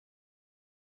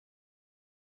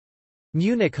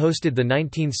 Munich hosted the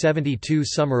 1972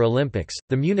 Summer Olympics.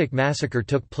 The Munich Massacre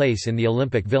took place in the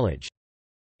Olympic Village.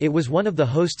 It was one of the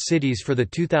host cities for the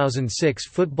 2006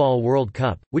 Football World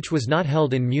Cup, which was not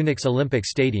held in Munich's Olympic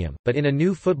Stadium, but in a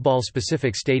new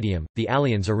football-specific stadium, the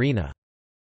Allianz Arena.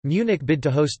 Munich bid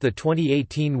to host the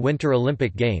 2018 Winter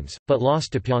Olympic Games, but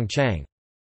lost to Pyeongchang.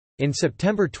 In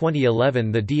September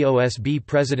 2011, the DOSB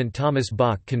president Thomas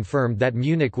Bach confirmed that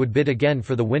Munich would bid again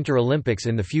for the Winter Olympics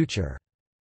in the future.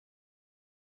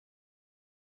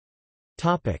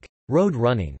 Road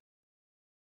running.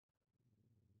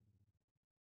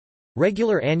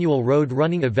 Regular annual road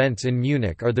running events in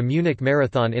Munich are the Munich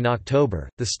Marathon in October,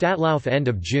 the Stadtlauf end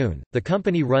of June, the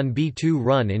company-run B2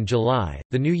 Run in July,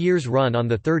 the New Year's Run on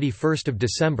 31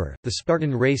 December, the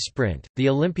Spartan Race Sprint, the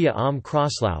Olympia am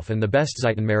Crosslauf and the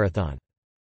Bestzeiten Marathon.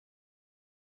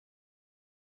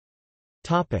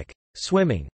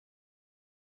 Swimming.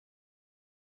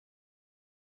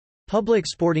 Public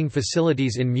sporting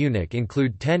facilities in Munich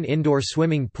include 10 indoor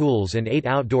swimming pools and 8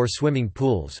 outdoor swimming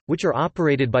pools, which are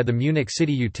operated by the Munich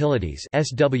City Utilities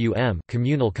 (SWM)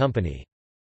 communal company.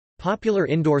 Popular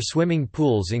indoor swimming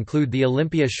pools include the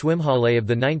Olympia Schwimmhalle of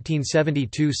the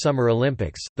 1972 Summer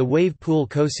Olympics, the wave pool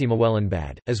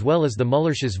Cosimawellenbad, as well as the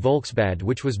Müllersches Volksbad,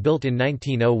 which was built in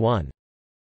 1901.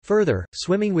 Further,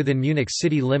 swimming within Munich's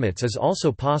city limits is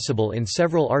also possible in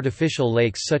several artificial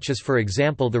lakes such as for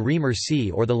example the Riemer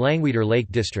Sea or the Langwieder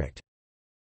Lake District.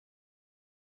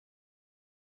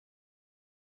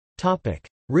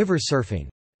 River surfing.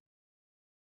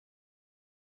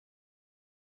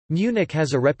 Munich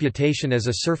has a reputation as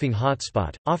a surfing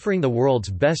hotspot, offering the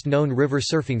world's best-known river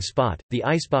surfing spot, the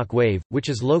Eisbach Wave, which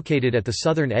is located at the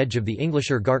southern edge of the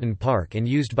Englischer Garten Park and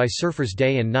used by surfers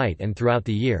day and night and throughout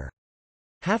the year.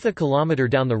 Half a kilometer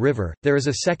down the river, there is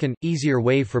a second, easier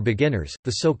wave for beginners,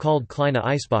 the so-called Kleine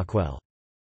Eisbachwelle.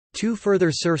 2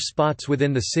 further surf spots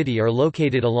within the city are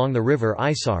located along the river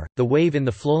Isar, the wave in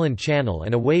the Floland Channel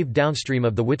and a wave downstream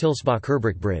of the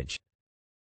Wittelsbach-Herbruck Bridge.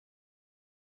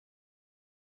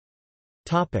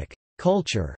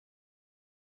 Culture.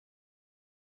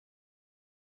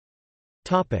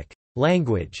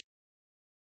 Language.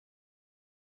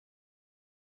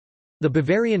 The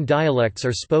Bavarian dialects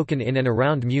are spoken in and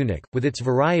around Munich, with its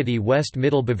variety West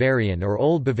Middle Bavarian or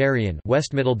Old Bavarian,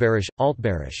 Westmittelbarisch,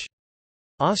 Altbarisch.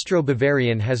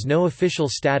 Austro-Bavarian has no official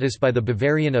status by the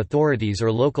Bavarian authorities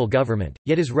or local government,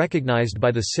 yet is recognized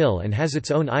by the SIL and has its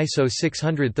own ISO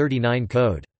 639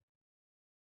 code.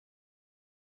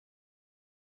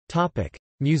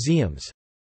 Museums.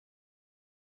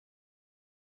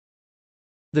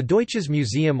 The Deutsches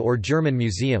Museum or German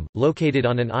Museum, located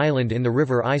on an island in the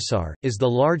river Isar, is the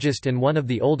largest and one of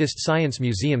the oldest science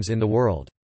museums in the world.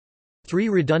 3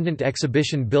 redundant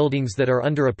exhibition buildings that are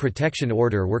under a protection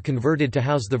order were converted to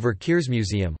house the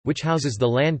Verkehrsmuseum, which houses the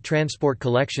land transport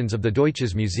collections of the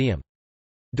Deutsches Museum.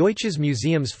 Deutsches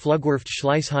Museums Flugwerft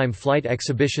Schleißheim Flight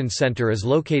Exhibition Center is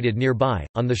located nearby,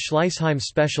 on the Schleißheim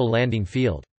Special Landing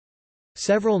Field.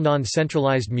 Several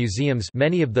non-centralized museums,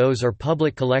 many of those are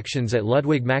public collections at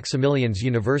Ludwig-Maximilians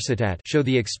Universität, show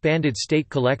the expanded state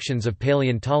collections of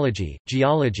paleontology,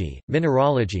 geology,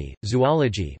 mineralogy,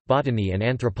 zoology, botany and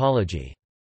anthropology.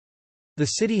 The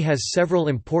city has several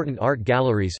important art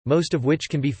galleries, most of which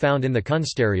can be found in the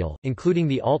Kunstareal, including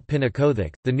the Alt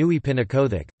Pinakothek, the Neue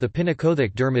Pinakothek, the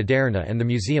Pinakothek der Moderne and the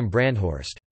Museum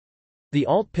Brandhorst. The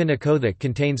Alt Pinakothek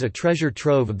contains a treasure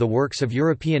trove of the works of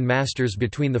European masters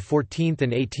between the 14th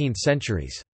and 18th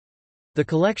centuries. The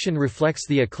collection reflects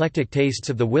the eclectic tastes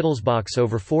of the Wittelsbachs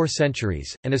over 4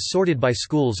 centuries, and is sorted by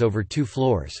schools over 2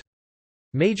 floors.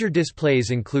 Major displays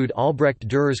include Albrecht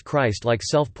Dürer's Christ-like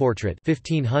self-portrait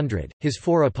 1500, his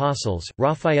 4 Apostles,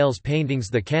 Raphael's paintings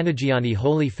The Canigiani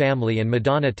Holy Family and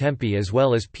Madonna Tempi as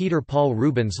well as Peter Paul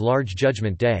Rubens' Large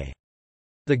Judgment Day.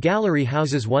 The gallery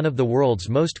houses one of the world's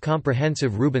most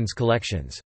comprehensive Rubens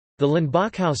collections. The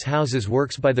Lenbachhaus houses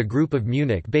works by the group of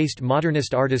Munich-based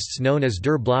modernist artists known as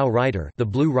Der Blaue Reiter, the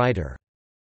Blue Rider.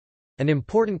 An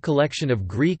important collection of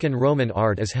Greek and Roman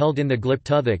art is held in the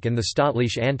Glyptothek and the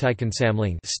Staatliche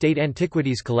Antikensammlung, State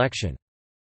Antiquities Collection.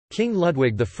 King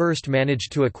Ludwig I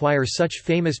managed to acquire such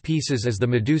famous pieces as the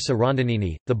Medusa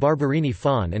Rondinini, the Barberini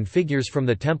faun and figures from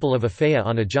the Temple of Aphaea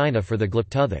on Aegina for the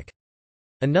Glyptothek.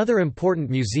 Another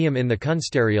important museum in the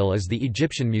Kunstareal is the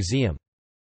Egyptian Museum.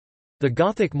 The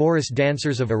Gothic Morris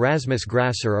dancers of Erasmus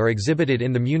Grasser are exhibited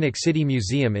in the Munich City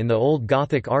Museum in the Old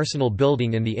Gothic Arsenal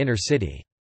building in the inner city.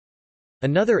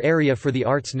 Another area for the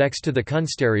arts next to the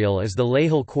Kunstareal is the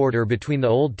Lehel quarter between the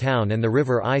Old Town and the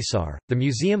River Isar. The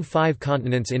Museum Five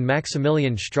Continents in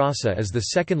Maximilianstrasse is the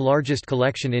second largest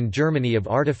collection in Germany of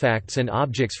artifacts and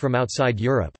objects from outside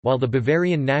Europe, while the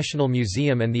Bavarian National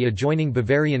Museum and the adjoining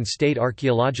Bavarian State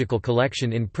Archaeological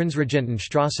Collection in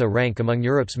Prinzregentenstrasse rank among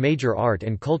Europe's major art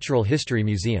and cultural history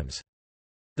museums.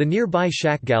 The nearby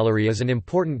Schack Gallery is an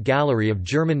important gallery of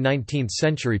German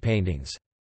 19th-century paintings.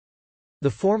 The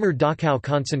former Dachau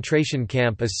concentration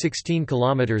camp is 16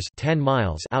 kilometers (10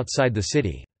 miles) outside the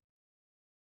city.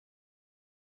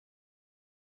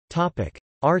 Topic: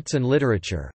 Arts and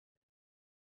literature.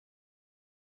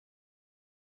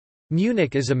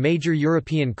 Munich is a major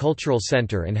European cultural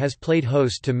center and has played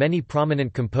host to many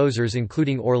prominent composers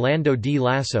including Orlando di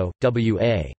Lasso,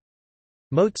 W.A.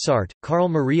 Mozart, Carl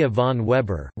Maria von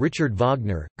Weber, Richard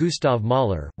Wagner, Gustav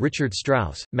Mahler, Richard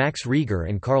Strauss, Max Reger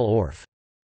and Karl Orff.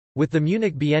 With the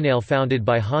Munich Biennale founded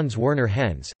by Hans Werner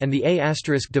Henze, and the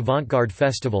d'Avantgarde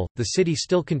Festival, the city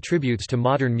still contributes to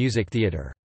modern music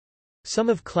theatre. Some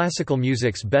of classical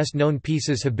music's best-known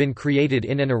pieces have been created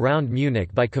in and around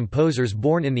Munich by composers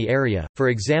born in the area, for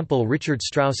example Richard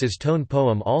Strauss's tone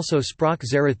poem Also sprach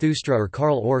Zarathustra or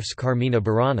Karl Orff's Carmina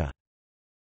Burana.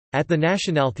 At the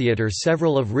Nationaltheater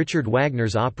several of Richard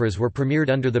Wagner's operas were premiered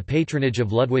under the patronage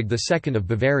of Ludwig II of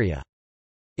Bavaria.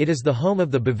 It is the home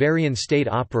of the Bavarian State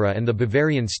Opera and the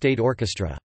Bavarian State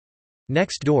Orchestra.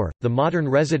 Next door, the modern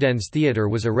Residenz Theatre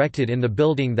was erected in the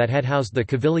building that had housed the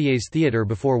Cavaliers Theatre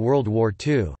before World War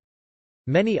II.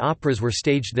 Many operas were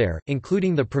staged there,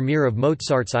 including the premiere of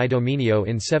Mozart's Idomeneo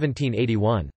in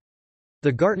 1781.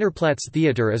 The Gartnerplatz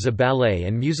Theatre is a ballet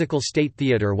and musical state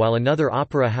theatre while another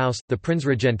opera house, the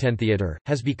Prinzregententheater,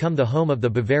 has become the home of the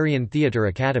Bavarian Theatre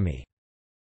Academy.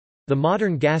 The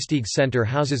modern Gasteiz Center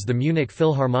houses the Munich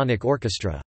Philharmonic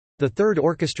Orchestra. The third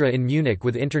orchestra in Munich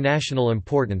with international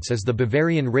importance is the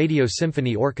Bavarian Radio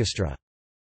Symphony Orchestra.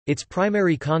 Its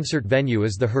primary concert venue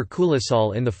is the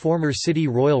Herkulessaal in the former City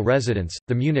Royal Residence,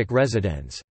 the Munich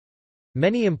Residenz.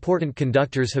 Many important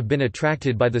conductors have been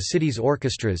attracted by the city's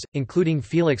orchestras, including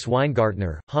Felix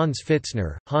Weingartner, Hans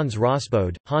Pfitzner, Hans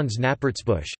Rosbode, Hans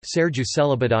Knappertsbusch, Sergiu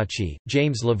Celibidache,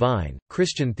 James Levine,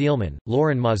 Christian Thielmann,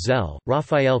 Lauren Mazel,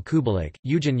 Raphael Kubelik,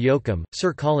 Eugen Joachim,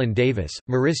 Sir Colin Davis,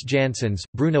 Maurice Janssens,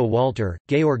 Bruno Walter,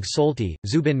 Georg Solti,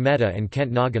 Zubin Mehta and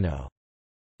Kent Nagano.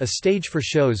 A stage for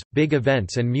shows, big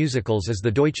events and musicals is the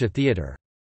Deutsche Theater.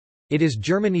 It is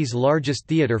Germany's largest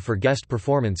theater for guest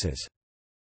performances.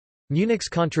 Munich's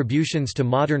contributions to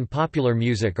modern popular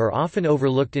music are often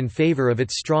overlooked in favor of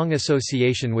its strong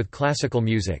association with classical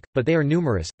music, but they are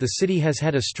numerous. The city has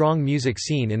had a strong music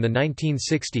scene in the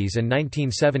 1960s and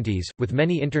 1970s, with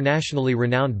many internationally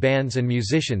renowned bands and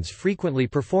musicians frequently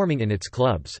performing in its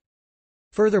clubs.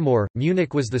 Furthermore,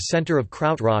 Munich was the center of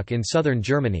krautrock in southern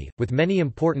Germany, with many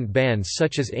important bands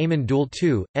such as Amon Düül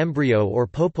II, Embryo or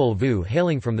Popol Vuh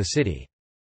hailing from the city.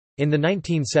 In the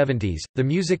 1970s, the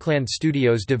Musicland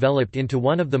Studios developed into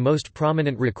one of the most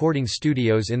prominent recording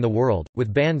studios in the world,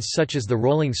 with bands such as the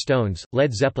Rolling Stones,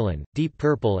 Led Zeppelin, Deep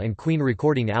Purple and Queen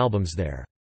recording albums there.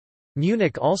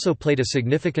 Munich also played a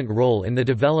significant role in the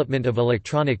development of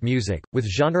electronic music, with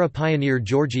genre pioneer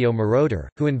Giorgio Moroder,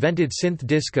 who invented synth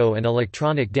disco and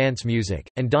electronic dance music,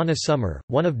 and Donna Summer,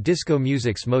 one of disco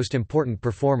music's most important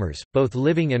performers, both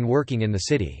living and working in the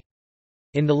city.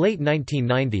 In the late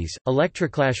 1990s,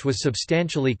 electroclash was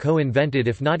substantially co-invented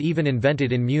if not even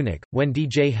invented in Munich, when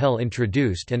DJ Hell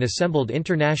introduced and assembled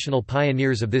international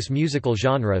pioneers of this musical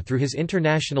genre through his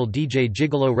international DJ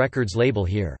Gigolo Records label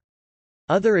here.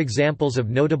 Other examples of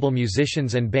notable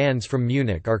musicians and bands from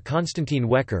Munich are Konstantin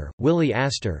Wecker, Willie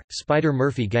Astor, Spider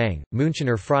Murphy Gang,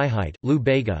 Münchener Freiheit, Lou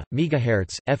Bega,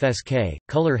 Megahertz, FSK,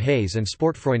 Color Haze and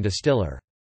Sportfreunde Stiller.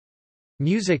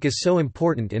 Music is so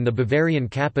important in the Bavarian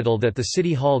capital that the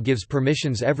city hall gives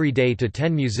permissions every day to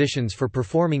 10 musicians for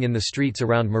performing in the streets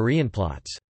around Marienplatz.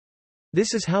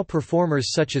 This is how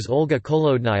performers such as Olga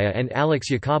Kolodnaya and Alex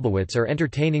Jakobowicz are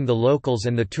entertaining the locals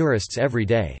and the tourists every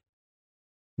day.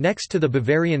 Next to the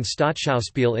Bavarian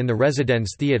Stadtschauspiel in the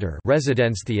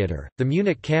Residenztheater, the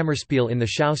Munich Kammerspiel in the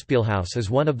Schauspielhaus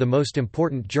is one of the most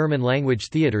important German-language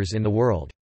theaters in the world.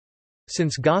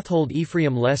 Since Gotthold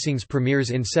Ephraim Lessing's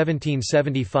premieres in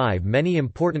 1775, many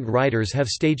important writers have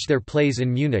staged their plays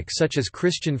in Munich such as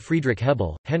Christian Friedrich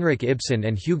Hebel, Henrik Ibsen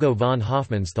and Hugo von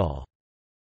Hofmannsthal.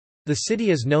 The city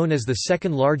is known as the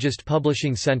second largest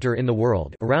publishing center in the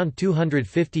world. Around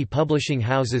 250 publishing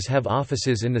houses have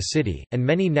offices in the city, and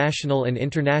many national and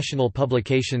international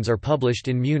publications are published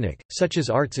in Munich, such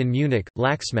as Arts in Munich,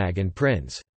 Laxmag and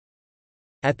Prinz.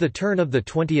 At the turn of the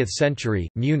 20th century,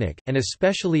 Munich, and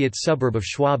especially its suburb of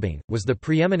Schwabing, was the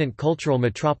preeminent cultural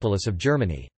metropolis of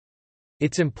Germany.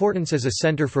 Its importance as a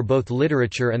center for both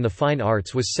literature and the fine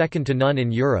arts was second to none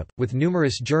in Europe, with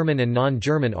numerous German and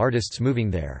non-German artists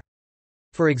moving there.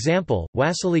 For example,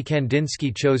 Wassily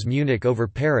Kandinsky chose Munich over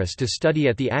Paris to study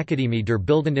at the Akademie der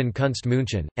Bildenden Kunst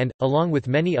München, and, along with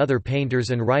many other painters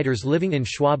and writers living in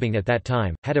Schwabing at that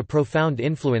time, had a profound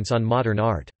influence on modern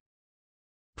art.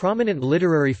 Prominent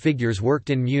literary figures worked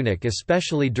in Munich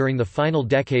especially during the final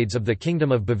decades of the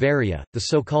Kingdom of Bavaria, the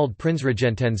so-called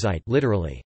Prinzregentenzeit,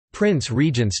 literally, Prince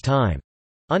Regent's time.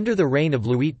 Under the reign of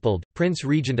Luitpold, Prince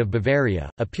Regent of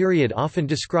Bavaria, a period often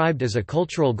described as a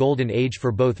cultural golden age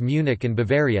for both Munich and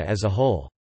Bavaria as a whole.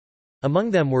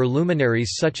 Among them were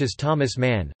luminaries such as Thomas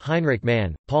Mann, Heinrich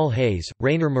Mann, Paul Hayes,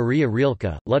 Rainer Maria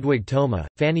Rilke, Ludwig Thoma,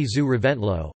 Fanny zu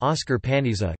Reventlow, Oskar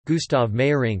Panizza, Gustav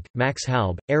Meyrink, Max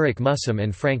Halbe, Erich Mussum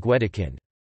and Frank Wedekind.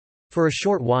 For a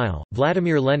short while,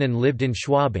 Vladimir Lenin lived in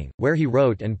Schwabing, where he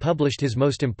wrote and published his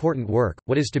most important work,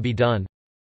 What is to be Done?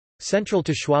 Central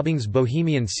to Schwabing's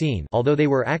bohemian scene, although they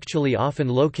were actually often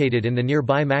located in the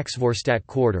nearby Maxvorstadt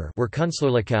quarter, were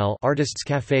Künstlerlokale, artists'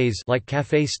 cafés like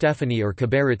Café Stephanie or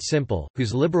Cabaret Simple,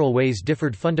 whose liberal ways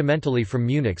differed fundamentally from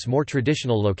Munich's more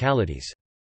traditional localities.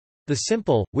 The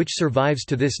Simple, which survives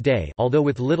to this day although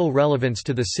with little relevance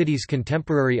to the city's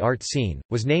contemporary art scene,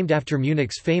 was named after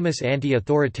Munich's famous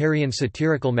anti-authoritarian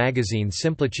satirical magazine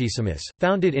Simplicissimus,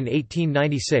 founded in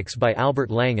 1896 by Albert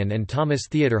Langen and Thomas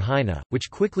Theodor Heine, which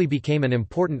quickly became an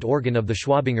important organ of the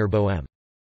Schwabinger Bohème.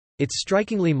 Its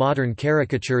strikingly modern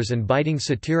caricatures and biting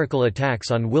satirical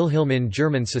attacks on Wilhelmine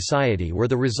German society were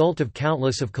the result of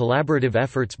countless of collaborative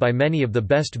efforts by many of the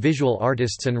best visual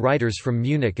artists and writers from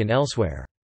Munich and elsewhere.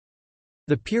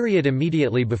 The period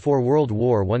immediately before World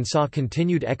War I saw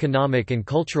continued economic and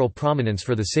cultural prominence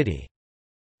for the city.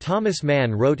 Thomas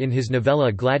Mann wrote in his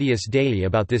novella Gladius Dei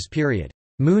about this period,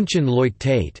 München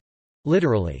leuchtet,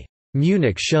 literally,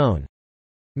 Munich shone.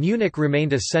 Munich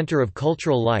remained a center of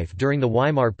cultural life during the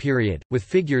Weimar period, with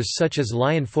figures such as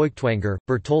Lion Feuchtwanger,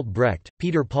 Bertolt Brecht,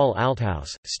 Peter Paul Althaus,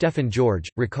 Stefan George,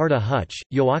 Ricarda Hutch,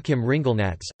 Joachim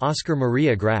Ringelnatz, Oskar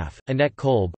Maria Graf, Annette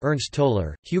Kolb, Ernst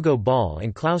Toller, Hugo Ball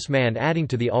and Klaus Mann adding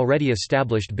to the already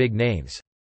established big names.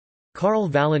 Karl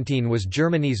Valentin was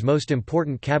Germany's most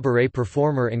important cabaret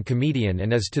performer and comedian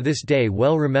and is to this day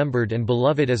well remembered and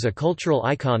beloved as a cultural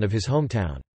icon of his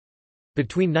hometown.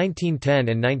 Between 1910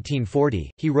 and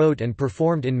 1940, he wrote and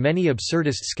performed in many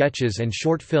absurdist sketches and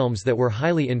short films that were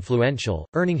highly influential,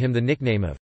 earning him the nickname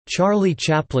of Charlie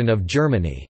Chaplin of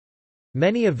Germany.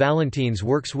 Many of Valentin's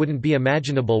works wouldn't be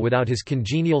imaginable without his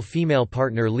congenial female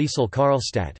partner Liesl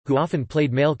Karlstadt, who often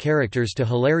played male characters to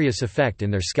hilarious effect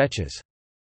in their sketches.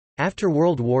 After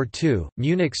World War II,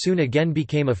 Munich soon again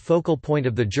became a focal point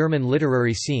of the German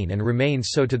literary scene and remains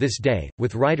so to this day,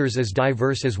 with writers as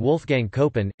diverse as Wolfgang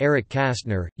Koppen, Erich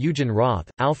Kästner, Eugen Roth,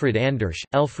 Alfred Andersch,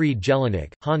 Elfried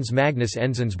Jelinek, Hans Magnus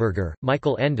Enzensberger,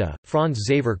 Michael Ende, Franz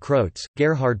Xaver Kreutz,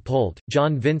 Gerhard Polt,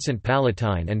 John Vincent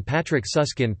Palatine and Patrick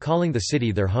Suskind calling the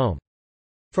city their home.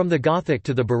 From the Gothic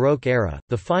to the Baroque era,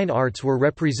 the fine arts were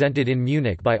represented in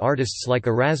Munich by artists like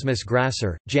Erasmus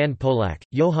Grasser, Jan Polak,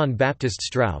 Johann Baptist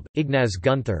Straub, Ignaz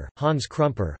Günther, Hans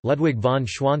Krumper, Ludwig von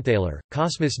Schwanthaler,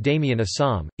 Cosmas Damian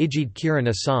Assam, Igid Kiran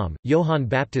Assam, Johann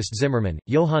Baptist Zimmermann,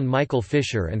 Johann Michael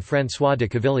Fischer and François de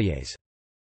Caveliers.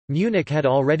 Munich had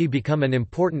already become an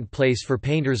important place for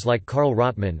painters like Karl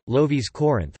Rotmann, Lovis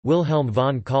Corinth, Wilhelm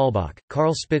von Kaulbach,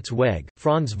 Karl Spitz Weg,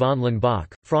 Franz von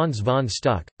Lenbach, Franz von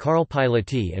Stuck, Karl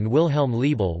Piloty and Wilhelm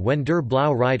Liebel when Der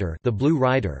Blaue Reiter, the Blue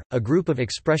Rider, a group of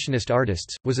expressionist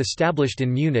artists, was established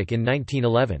in Munich in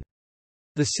 1911.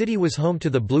 The city was home to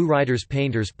the Blue Riders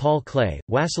painters Paul Klee,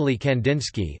 Wassily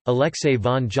Kandinsky, Alexei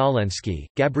von Jawlensky,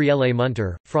 Gabriele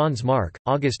Munter, Franz Marc,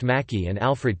 August Macke and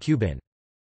Alfred Kubin.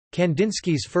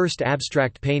 Kandinsky's first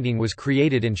abstract painting was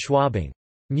created in Schwabing.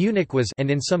 Munich was, and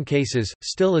in some cases,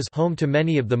 still is, home to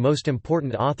many of the most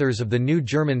important authors of the new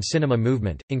German cinema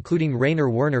movement, including Rainer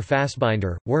Werner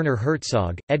Fassbinder, Werner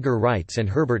Herzog, Edgar Reitz and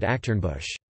Herbert Achternbusch.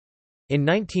 In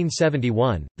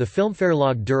 1971, the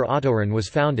Filmverlag der Autoren was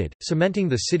founded, cementing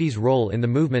the city's role in the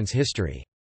movement's history.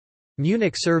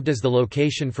 Munich served as the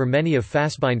location for many of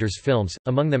Fassbinder's films,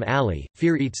 among them Ali,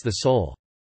 Fear Eats the Soul.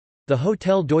 The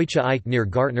Hotel Deutsche Eich near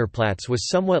Gartnerplatz was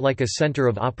somewhat like a center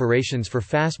of operations for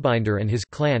Fassbinder and his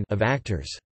clan of actors.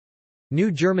 New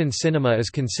German cinema is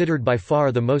considered by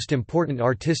far the most important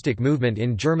artistic movement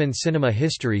in German cinema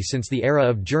history since the era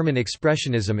of German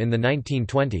Expressionism in the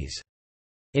 1920s.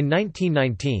 In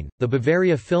 1919, the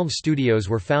Bavaria Film Studios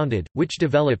were founded, which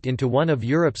developed into one of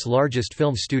Europe's largest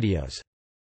film studios.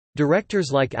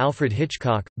 Directors like Alfred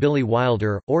Hitchcock, Billy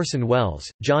Wilder, Orson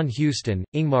Welles, John Huston,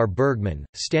 Ingmar Bergman,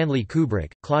 Stanley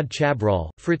Kubrick, Claude Chabrol,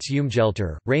 Fritz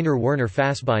Umgelter, Rainer Werner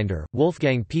Fassbinder,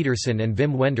 Wolfgang Petersen and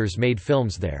Wim Wenders made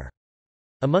films there.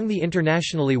 Among the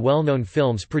internationally well-known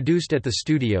films produced at the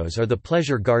studios are The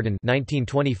Pleasure Garden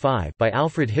 (1925) by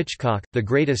Alfred Hitchcock, The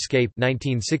Great Escape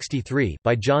 (1963)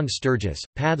 by John Sturges,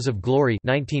 Paths of Glory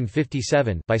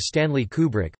 (1957) by Stanley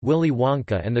Kubrick, Willy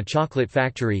Wonka and the Chocolate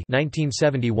Factory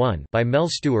 (1971) by Mel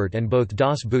Stewart and both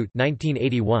Das Boot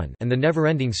 (1981) and The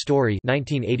Neverending Story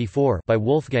 (1984) by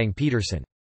Wolfgang Petersen.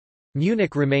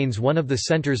 Munich remains one of the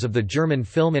centers of the German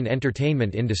film and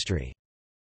entertainment industry.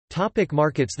 Topic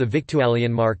markets. The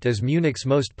Viktualienmarkt is Munich's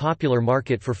most popular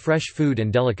market for fresh food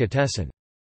and delicatessen.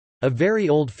 A very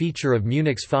old feature of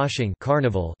Munich's Fasching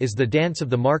Carnival is the dance of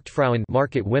the Marktfrauen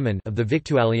market women of the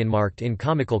Viktualienmarkt in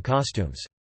comical costumes.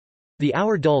 The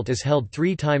Auerdult is held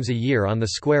 3 times a year on the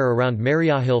square around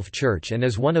Mariahilf Church and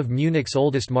is one of Munich's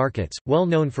oldest markets, well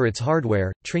known for its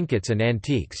hardware, trinkets and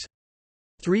antiques.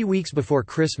 3 weeks before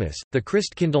Christmas, the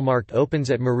Christkindlmarkt opens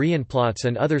at Marienplatz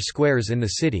and other squares in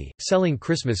the city, selling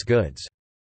Christmas goods.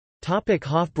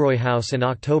 Hofbräuhaus and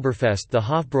Oktoberfest. The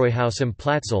Hofbräuhaus am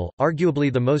Platzl,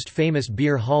 arguably the most famous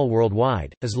beer hall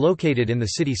worldwide, is located in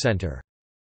the city center.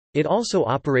 It also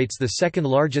operates the second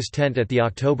largest tent at the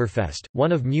Oktoberfest,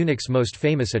 one of Munich's most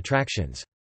famous attractions.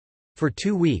 For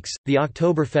 2 weeks, the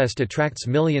Oktoberfest attracts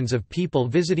millions of people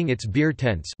visiting its beer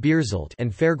tents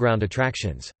and fairground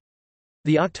attractions.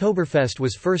 The Oktoberfest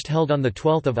was first held on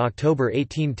 12 October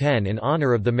 1810 in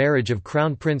honor of the marriage of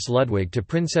Crown Prince Ludwig to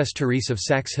Princess Therese of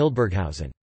Saxe-Hildburghausen.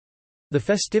 The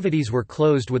festivities were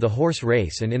closed with a horse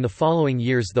race, and in the following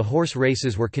years the horse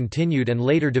races were continued and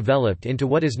later developed into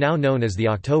what is now known as the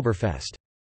Oktoberfest.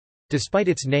 Despite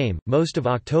its name, most of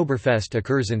Oktoberfest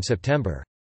occurs in September.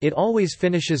 It always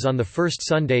finishes on the first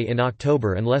Sunday in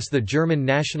October unless the German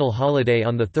national holiday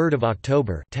on 3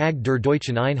 October Tag der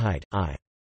Deutschen Einheit, i.e.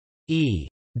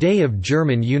 Day of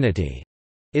German Unity,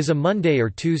 is a Monday or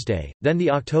Tuesday, then the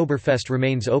Oktoberfest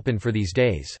remains open for these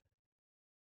days.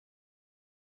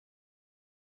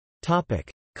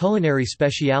 Culinary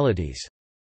specialities.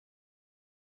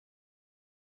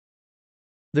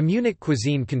 The Munich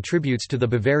cuisine contributes to the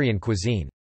Bavarian cuisine.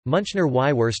 Münchner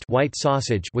Weiwurst white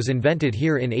sausage was invented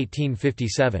here in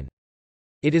 1857.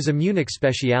 It is a Munich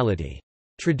speciality.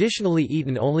 Traditionally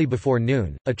eaten only before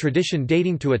noon, a tradition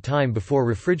dating to a time before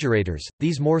refrigerators,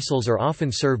 these morsels are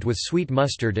often served with sweet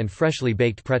mustard and freshly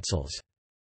baked pretzels.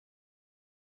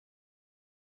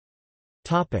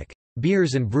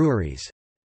 Beers and breweries.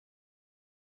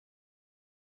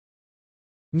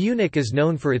 Munich is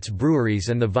known for its breweries,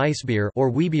 and the Weissbier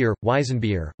or Wiebier,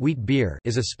 Weizenbier, wheat beer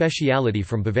is a speciality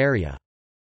from Bavaria.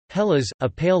 Helles, a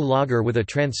pale lager with a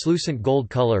translucent gold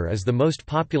color, is the most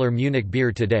popular Munich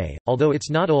beer today, although it's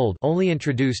not old, only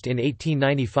introduced in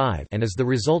 1895 and is the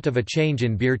result of a change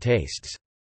in beer tastes.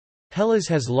 Helles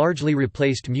has largely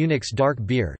replaced Munich's dark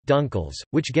beer, Dunkels,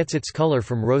 which gets its color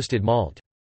from roasted malt.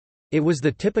 It was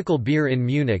the typical beer in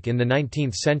Munich in the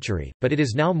 19th century, but it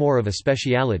is now more of a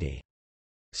speciality.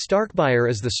 Starkbier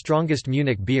is the strongest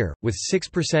Munich beer, with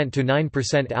 6% to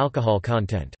 9% alcohol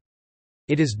content.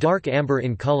 It is dark amber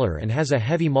in color and has a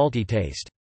heavy malty taste.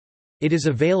 It is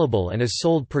available and is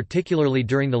sold particularly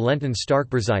during the Lenten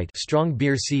Starkbierzeit strong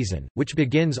beer season, which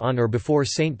begins on or before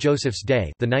St. Joseph's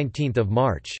Day, the 19th of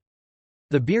March.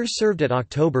 The beer served at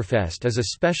Oktoberfest is a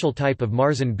special type of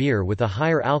Marzen beer with a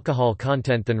higher alcohol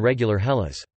content than regular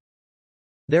Helles.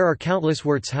 There are countless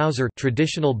Wirtshauser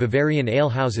traditional Bavarian ale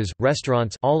houses,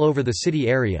 restaurants all over the city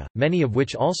area, many of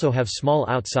which also have small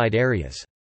outside areas.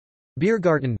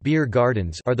 Biergarten beer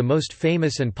gardens are the most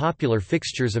famous and popular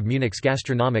fixtures of Munich's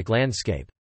gastronomic landscape.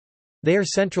 They are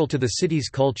central to the city's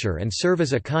culture and serve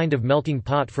as a kind of melting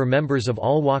pot for members of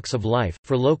all walks of life,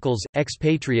 for locals,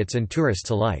 expatriates and tourists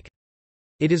alike.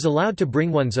 It is allowed to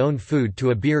bring one's own food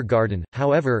to a beer garden,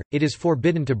 however, it is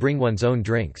forbidden to bring one's own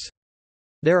drinks.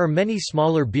 There are many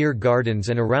smaller beer gardens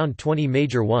and around 20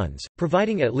 major ones,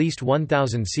 providing at least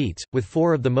 1,000 seats, with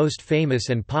 4 of the most famous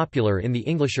and popular in the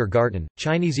Englischer Garten,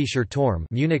 Chinesischer Turm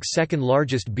Munich's second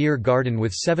largest beer garden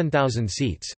with 7,000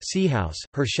 seats, Seehaus,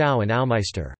 Hirschau and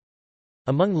Aumeister.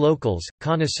 Among locals,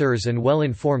 connoisseurs and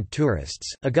well-informed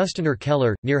tourists, Augustiner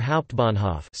Keller, near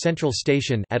Hauptbahnhof Central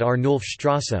Station at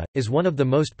Arnulfstrasse, is one of the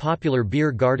most popular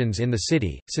beer gardens in the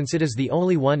city, since it is the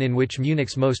only one in which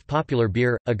Munich's most popular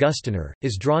beer, Augustiner,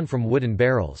 is drawn from wooden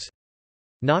barrels.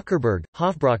 Nockerberg,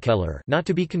 Hofbraukeller not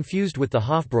to be confused with the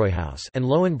Hofbräuhaus and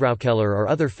Lohenbraukeller are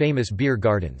other famous beer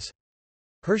gardens.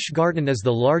 Hirschgarten is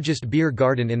the largest beer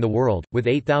garden in the world, with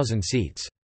 8,000 seats.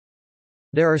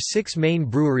 There are 6 main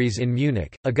breweries in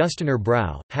Munich, Augustiner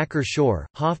Brau, Hacker Schor,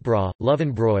 Hofbrau,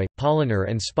 Löwenbräu, Paulaner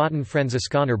and Spaten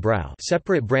Franziskaner Brau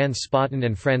separate brands Spaten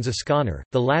and Franziskaner,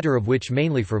 the latter of which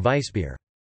mainly for Weissbier.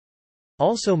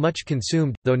 Also much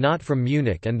consumed, though not from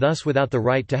Munich and thus without the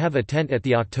right to have a tent at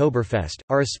the Oktoberfest,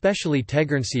 are especially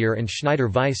Tegernsee and Schneider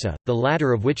Weisse, the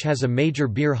latter of which has a major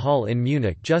beer hall in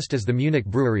Munich just as the Munich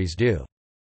breweries do.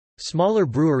 Smaller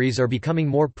breweries are becoming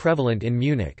more prevalent in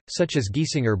Munich, such as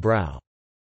Giesinger Brau.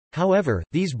 However,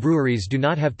 these breweries do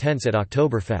not have tents at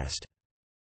Oktoberfest.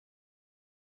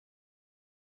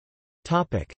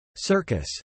 Circus.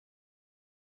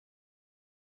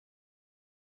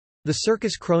 The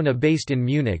Circus Krone based in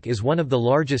Munich is one of the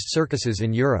largest circuses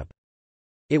in Europe.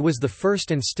 It was the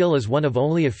first and still is one of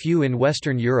only a few in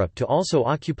Western Europe to also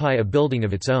occupy a building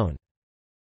of its own.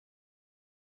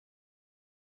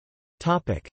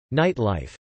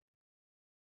 Nightlife.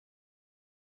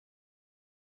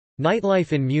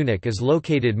 Nightlife in Munich is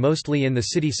located mostly in the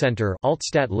city centre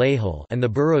Altstadt-Lehel and the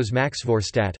boroughs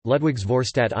Maxvorstadt,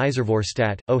 Ludwigsvorstadt,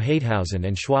 Iservorstadt, Ohaidhausen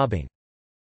and Schwabing.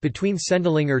 Between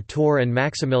Sendlinger Tor and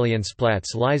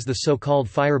Maximiliansplatz lies the so-called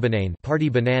Feierbanane Party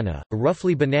Banana, a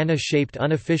roughly banana-shaped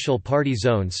unofficial party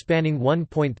zone spanning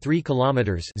 1.3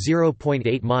 kilometers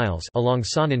 (0.8 miles) along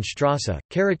Sonnenstrasse,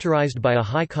 characterized by a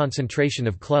high concentration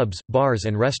of clubs, bars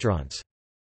and restaurants.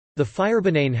 The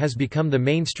Feierbanane has become the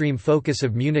mainstream focus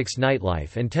of Munich's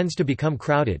nightlife and tends to become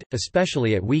crowded,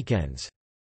 especially at weekends.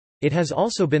 It has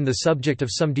also been the subject of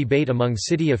some debate among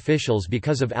city officials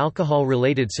because of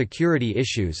alcohol-related security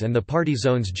issues and the party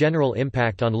zone's general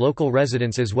impact on local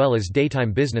residents as well as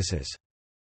daytime businesses.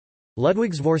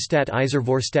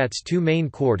 Ludwigsvorstadt-Iservorstadt's 2 main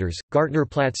quarters,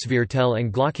 Gartnerplatzviertel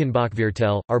and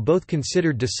Glockenbachviertel, are both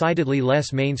considered decidedly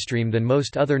less mainstream than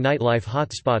most other nightlife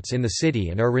hotspots in the city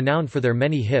and are renowned for their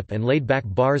many hip and laid-back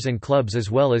bars and clubs as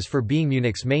well as for being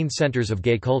Munich's main centers of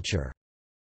gay culture.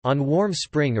 On warm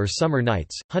spring or summer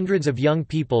nights, hundreds of young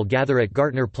people gather at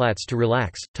Gartnerplatz to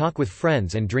relax, talk with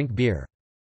friends and drink beer.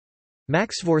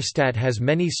 Maxvorstadt has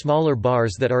many smaller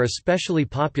bars that are especially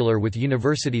popular with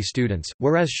university students,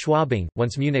 whereas Schwabing,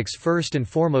 once Munich's first and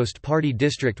foremost party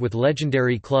district with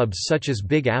legendary clubs such as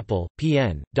Big Apple,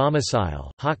 PN, Domicile,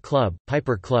 Hot Club,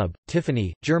 Piper Club,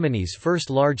 Tiffany, Germany's first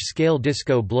large-scale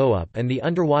disco blow-up and the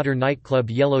underwater nightclub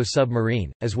Yellow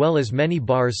Submarine, as well as many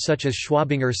bars such as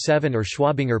Schwabinger 7 or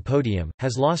Schwabinger Podium,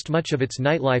 has lost much of its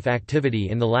nightlife activity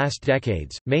in the last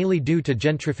decades, mainly due to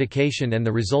gentrification and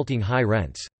the resulting high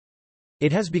rents.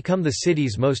 It has become the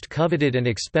city's most coveted and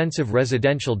expensive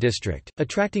residential district,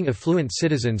 attracting affluent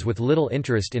citizens with little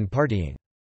interest in partying.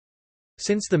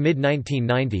 Since the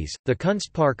mid-1990s, the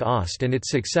Kunstpark Ost and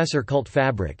its successor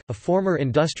Kultfabrik, a former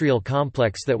industrial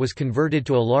complex that was converted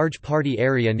to a large party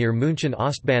area near München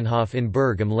Ostbahnhof in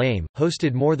Berg am Leim,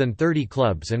 hosted more than 30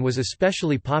 clubs and was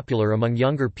especially popular among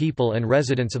younger people and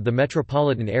residents of the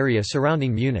metropolitan area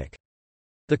surrounding Munich.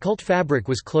 The Kultfabrik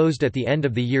was closed at the end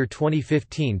of the year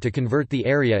 2015 to convert the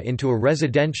area into a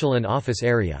residential and office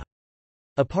area.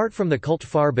 Apart from the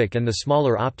Kultfabrik and the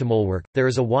smaller Optimalwerk, there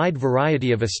is a wide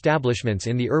variety of establishments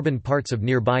in the urban parts of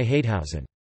nearby Heidhausen.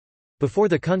 Before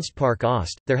the Kunstpark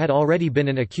Ost, there had already been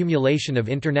an accumulation of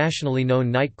internationally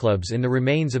known nightclubs in the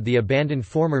remains of the abandoned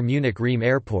former Munich Riem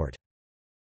airport.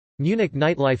 Munich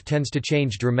nightlife tends to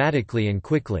change dramatically and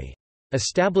quickly.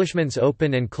 Establishments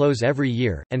open and close every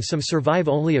year, and some survive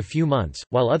only a few months,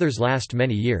 while others last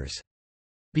many years.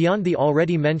 Beyond the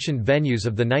already mentioned venues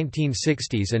of the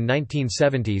 1960s and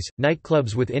 1970s,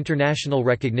 nightclubs with international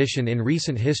recognition in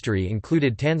recent history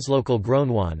included Tanzlokal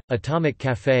Groenewaan, Atomic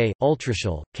Café,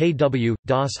 Ultraschall, KW,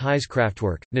 Das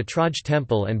Heiskraftwerk, Natraj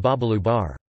Temple and Babalu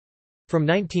Bar. From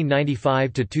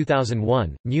 1995 to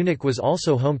 2001, Munich was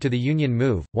also home to the Union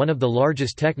Move, one of the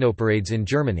largest technoparades in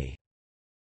Germany.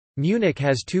 Munich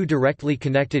has two directly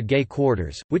connected gay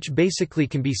quarters, which basically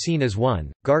can be seen as one,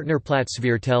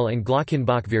 Gartnerplatzviertel and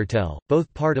Glockenbachviertel,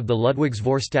 both part of the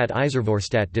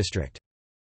Ludwigsvorstadt-Iservorstadt district.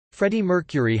 Freddie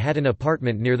Mercury had an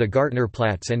apartment near the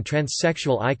Gartnerplatz and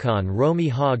transsexual icon Romy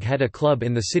Haug had a club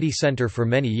in the city centre for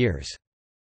many years.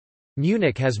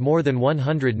 Munich has more than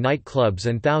 100 nightclubs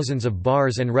and thousands of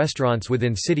bars and restaurants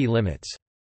within city limits.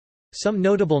 Some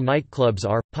notable nightclubs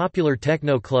are, Popular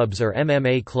Techno Clubs or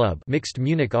MMA Club, Mixed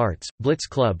Munich Arts, Blitz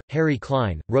Club, Harry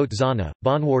Klein, Rote Zone,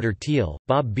 Bonwarter Thiel,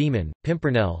 Bob Beeman,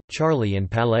 Pimpernel, Charlie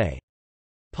and Palais.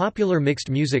 Popular mixed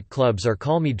music clubs are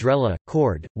Call Me Drella,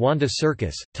 Chord, Wanda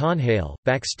Circus, Tonhale,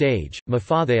 Backstage,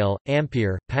 Mafathale,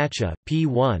 Ampere, Pacha,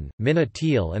 P1, Minna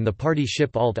Thiel and the Party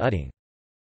Ship Alt Utting.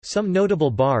 Some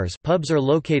notable bars pubs are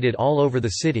located all over the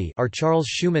city are Charles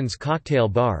Schumann's Cocktail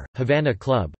Bar, Havana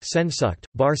Club, Sensucht,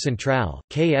 Bar Central,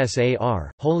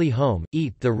 KSAR, Holy Home,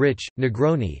 Eat the Rich,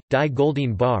 Negroni, Die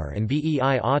Goldene Bar and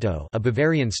BEI Otto, a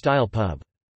Bavarian-style pub.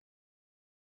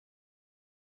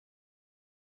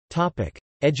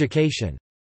 Education.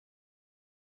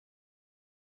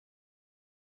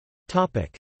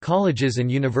 Colleges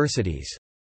and universities.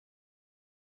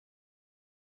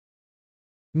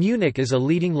 Munich is a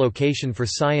leading location for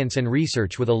science and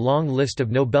research with a long list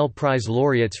of Nobel Prize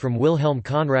laureates from Wilhelm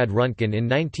Conrad Röntgen in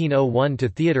 1901 to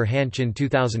Theodor Hanch in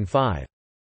 2005.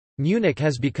 Munich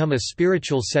has become a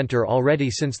spiritual center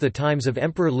already since the times of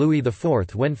Emperor Louis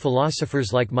IV, when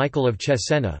philosophers like Michael of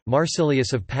Cesena,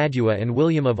 Marsilius of Padua and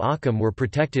William of Ockham were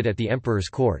protected at the emperor's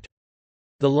court.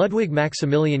 The Ludwig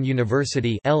Maximilian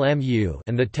University (LMU)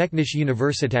 and the Technische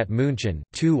Universität München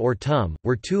 (TU or TUM)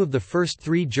 were two of the first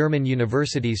three German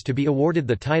universities to be awarded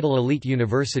the title Elite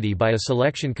University by a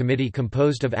selection committee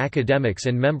composed of academics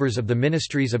and members of the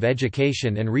Ministries of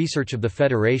Education and Research of the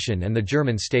Federation and the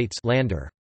German states Länder.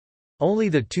 Only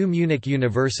the two Munich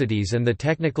universities and the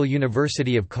Technical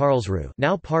University of Karlsruhe,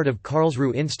 now part of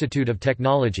Karlsruhe Institute of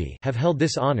Technology, have held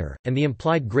this honor, and the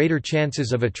implied greater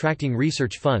chances of attracting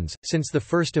research funds, since the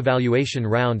first evaluation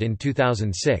round in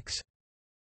 2006.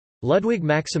 Ludwig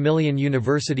Maximilian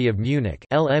University of Munich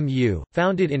 (LMU),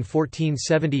 founded in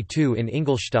 1472 in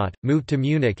Ingolstadt, moved to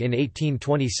Munich in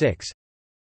 1826.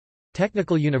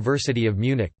 Technical University of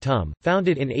Munich (TUM),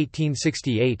 founded in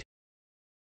 1868.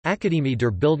 Akademie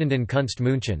der Bildenden Kunst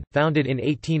München, founded in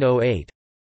 1808.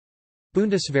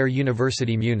 Bundeswehr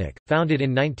University Munich, founded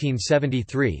in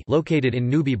 1973, located in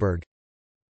Neubiberg.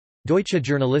 Deutsche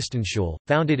Journalistenschule,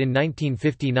 founded in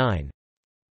 1959.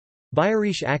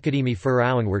 Bayerische Akademie für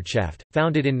Frauenwirtschaft,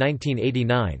 founded in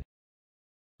 1989.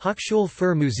 Hochschule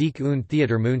für Musik und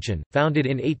Theater München, founded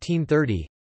in 1830.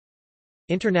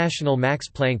 International Max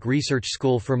Planck Research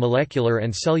School for Molecular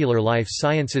and Cellular Life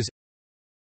Sciences.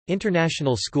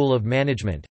 International School of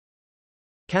Management.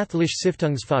 Katholische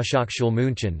Stiftungsfachhochschule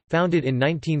München, founded in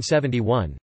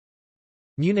 1971.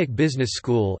 Munich Business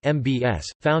School (MBS),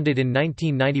 founded in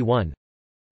 1991.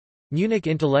 Munich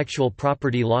Intellectual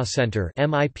Property Law Center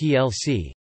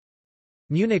 (MIPLC).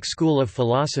 Munich School of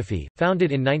Philosophy,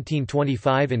 founded in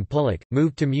 1925 in Pullach,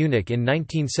 moved to Munich in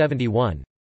 1971.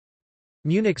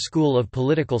 Munich School of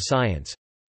Political Science.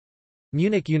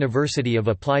 Munich University of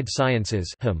Applied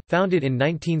Sciences founded in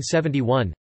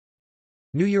 1971.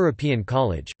 New European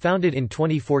College, founded in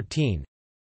 2014.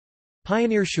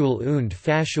 Pionierschule und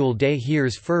Fachschule des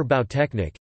Heers für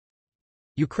Bautechnik.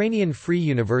 Ukrainian Free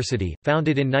University,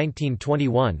 founded in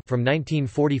 1921 from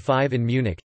 1945 in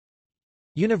Munich.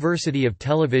 University of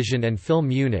Television and Film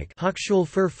Munich, Hochschule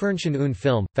für Fernsehen und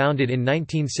Film, founded in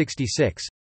 1966.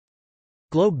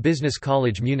 Globe Business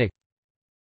College Munich.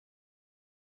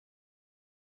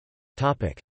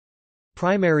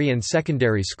 Primary and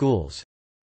secondary schools.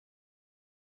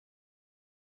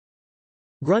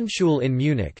 Grundschule in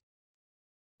Munich.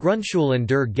 Grundschule an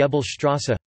der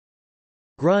Goebbelsstraße.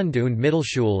 Grund- und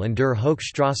Mittelschule an der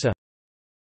Hochstraße.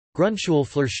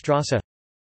 Grundschulflurstraße.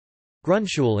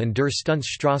 Grundschule an der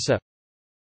Stunzstraße.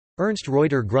 Ernst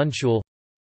Reuter Grundschule.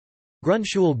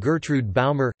 Grundschule Gertrud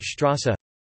Baumer, Straße.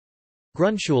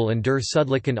 Grundschule und der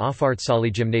Südlichen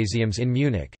Auffahrtshalle Gymnasiums in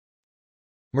Munich,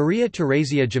 Maria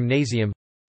Theresia Gymnasium,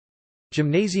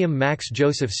 Gymnasium Max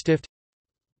Joseph Stift,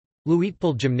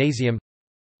 Luitpold Gymnasium,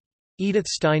 Edith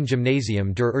Stein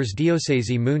Gymnasium der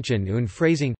Erzdiözese München und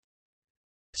Freising,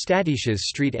 Städtisches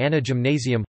Street Anna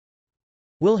Gymnasium,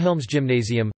 Wilhelms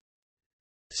Gymnasium,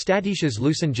 Städtisches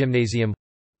Lucen Gymnasium,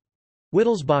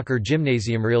 Wittelsbacher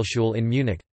Gymnasium Realschule in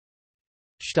Munich,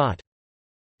 Stadt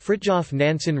Fridtjof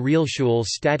Nansen Realschule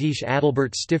Städtische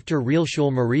Adalbert Stifter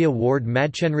Realschule Maria Ward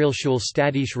Madchenrealschule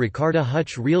Städtische Ricarda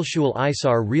Hutch Realschule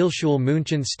Isar Realschule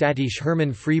München Städtische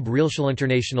Hermann Frieb Realschule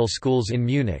International Schools in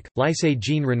Munich, Lycée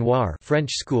Jean Renoir French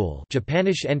School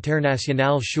Japanische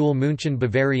Internationale Schule München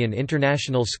Bavarian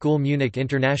International School Munich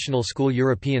International School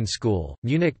European School,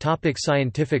 Munich Topic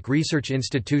Scientific research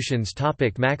institutions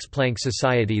Topic Max Planck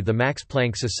Society The Max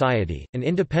Planck Society, an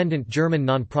independent German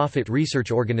non-profit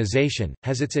research organization,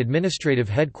 has its administrative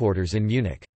headquarters in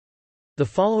Munich. The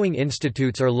following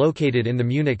institutes are located in the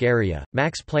Munich area: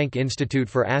 Max Planck Institute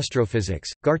for Astrophysics,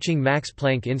 Garching Max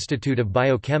Planck Institute of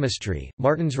Biochemistry,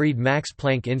 Martinsried Max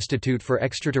Planck Institute for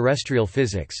Extraterrestrial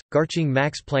Physics, Garching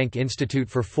Max Planck Institute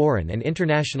for Foreign and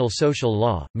International Social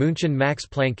Law, München Max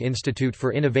Planck Institute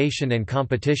for Innovation and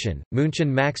Competition, München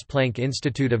Max Planck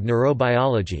Institute of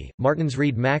Neurobiology,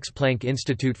 Martinsried Max Planck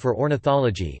Institute for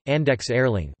Ornithology, Andex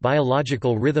Erling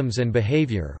Biological Rhythms and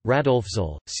Behavior,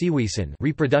 Radolfzell, Seewiesen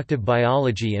Reproductive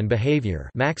Biology and Behavior,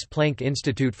 Max Planck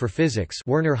Institute for Physics,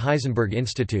 Werner Heisenberg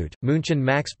Institute, München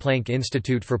Max Planck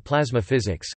Institute for Plasma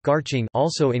Physics, Garching,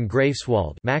 also in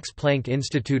Greifswald, Max Planck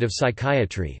Institute of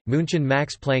Psychiatry, München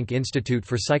Max Planck Institute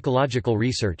for Psychological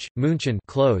Research, München,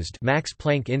 closed, Max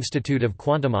Planck Institute of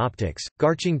Quantum Optics,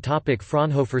 Garching. Topic: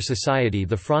 Fraunhofer Society.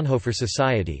 The Fraunhofer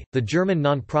Society, the German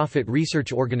non-profit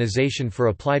research organization for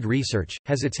applied research,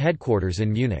 has its headquarters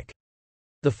in Munich.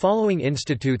 The following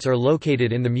institutes are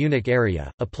located in the Munich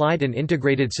area: Applied and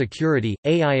Integrated Security,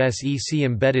 AISEC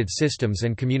Embedded Systems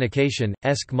and Communication,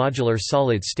 ESC Modular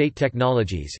Solid State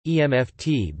Technologies,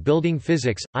 EMFT Building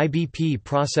Physics, IBP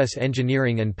Process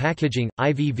Engineering and Packaging,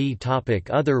 IVV.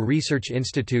 Topic: Other research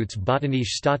institutes.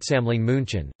 Botanische Staatssammlung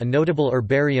München, a notable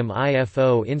herbarium.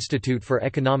 IFO Institute for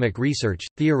Economic Research,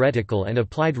 Theoretical and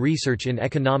Applied Research in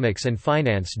Economics and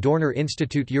Finance. Dorner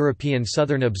Institute. European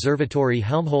Southern Observatory.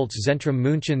 Helmholtz Zentrum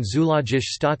München.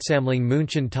 Zoologische Staatssammlung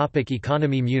München. Topic: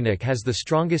 Economy. Munich has the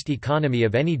strongest economy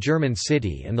of any German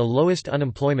city and the lowest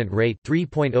unemployment rate,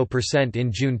 3.0% in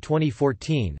June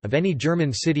 2014, of any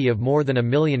German city of more than 1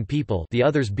 million people, the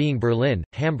others being Berlin,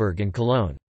 Hamburg and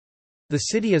Cologne. The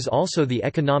city is also the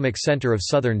economic center of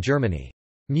southern Germany.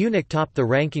 Munich topped the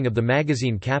ranking of the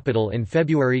magazine Capital in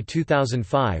February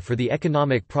 2005 for the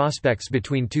economic prospects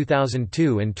between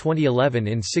 2002 and 2011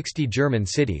 in 60 German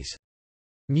cities.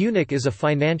 Munich is a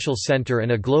financial center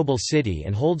and a global city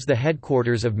and holds the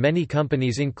headquarters of many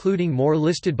companies, including more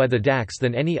listed by the DAX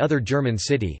than any other German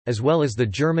city, as well as the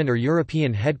German or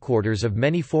European headquarters of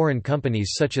many foreign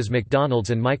companies such as McDonald's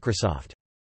and Microsoft.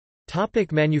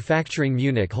 Topic: Manufacturing.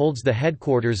 Munich holds the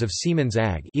headquarters of Siemens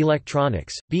AG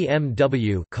Electronics,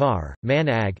 BMW Car, MAN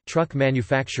AG Truck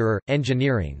Manufacturer,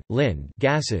 Engineering, Lind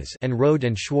Gases and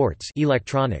Rohde & Schwarz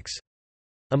Electronics.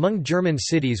 Among German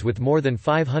cities with more than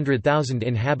 500,000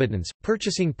 inhabitants,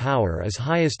 purchasing power is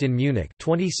highest in Munich,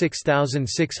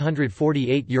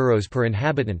 €26,648 per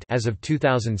inhabitant as of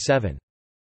 2007.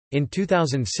 In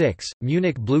 2006,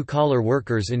 Munich blue-collar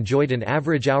workers enjoyed an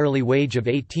average hourly wage of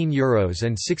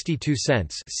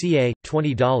 €18.62 (ca.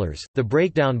 $20). The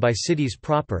breakdown by cities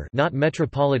proper, not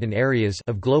metropolitan areas,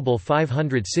 of global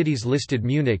 500 cities listed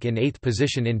Munich in 8th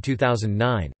position in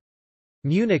 2009.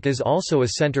 Munich is also a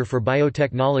center for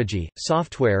biotechnology,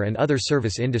 software and other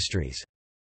service industries.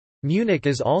 Munich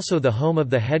is also the home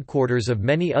of the headquarters of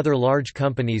many other large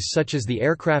companies such as the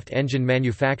aircraft engine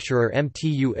manufacturer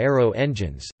MTU Aero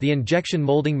Engines, the injection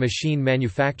molding machine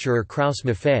manufacturer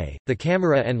Krauss-Maffei, the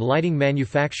camera and lighting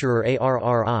manufacturer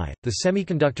ARRI, the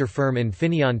semiconductor firm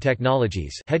Infineon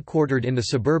Technologies headquartered in the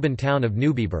suburban town of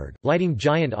Neubiberg, lighting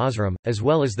giant Osram, as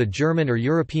well as the German or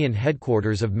European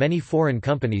headquarters of many foreign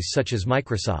companies such as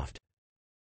Microsoft.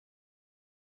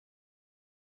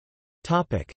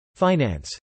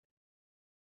 Finance.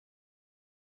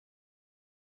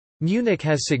 Munich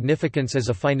has significance as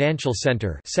a financial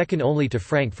center, second only to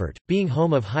Frankfurt, being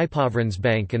home of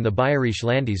Hypoverensbank and the Bayerische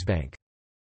Landesbank.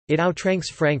 It outranks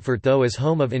Frankfurt though as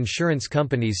home of insurance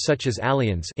companies such as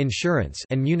Allianz Insurance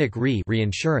and Munich Re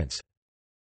Reinsurance.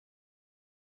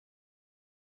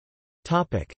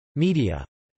 Topic: Media.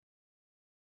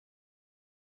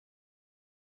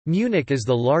 Munich is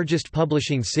the largest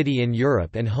publishing city in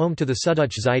Europe and home to the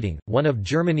Süddeutsche Zeitung, one of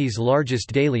Germany's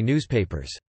largest daily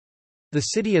newspapers. The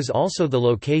city is also the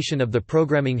location of the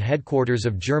programming headquarters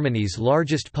of Germany's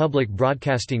largest public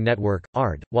broadcasting network,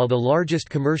 ARD, while the largest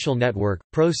commercial network,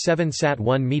 Pro7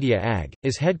 Sat1 Media AG,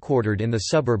 is headquartered in the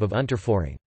suburb of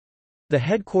Unterföhring. The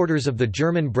headquarters of the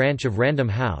German branch of Random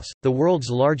House, the world's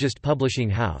largest publishing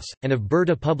house, and of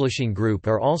Berta Publishing Group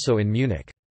are also in Munich.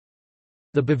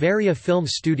 The Bavaria Film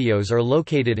Studios are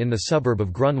located in the suburb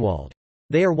of Grunwald.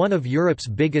 They are one of Europe's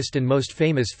biggest and most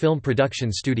famous film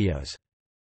production studios.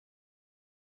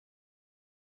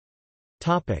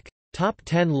 Top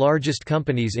 10 largest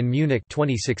companies in Munich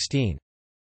 2016.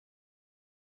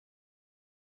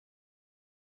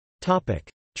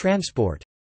 Transport.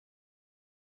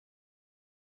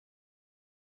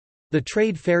 The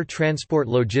trade fair Transport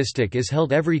Logistik is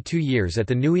held every 2 years at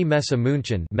the Neue Messe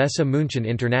München, Messe München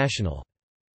International.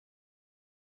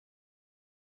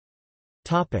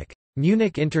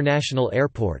 Munich International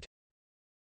Airport.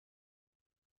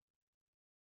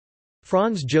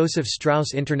 Franz Joseph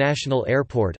Strauss International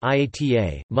Airport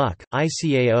IATA, MUC,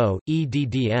 ICAO,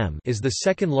 EDDM is the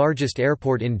second largest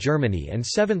airport in Germany and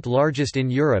seventh largest in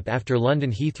Europe after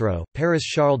London Heathrow, Paris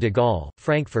Charles de Gaulle,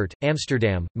 Frankfurt,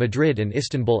 Amsterdam, Madrid and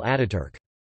Istanbul Ataturk.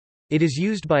 It is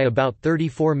used by about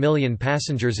 34 million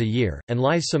passengers a year, and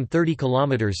lies some 30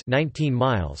 kilometres 19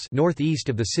 miles northeast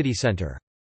of the city centre.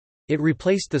 It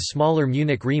replaced the smaller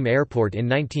Munich-Riem Airport in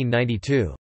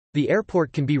 1992. The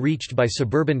airport can be reached by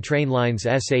suburban train lines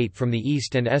S8 from the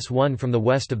east and S1 from the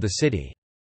west of the city.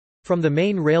 From the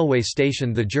main railway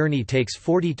station the journey takes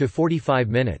 40 to 45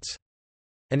 minutes.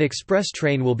 An express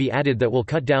train will be added that will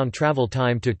cut down travel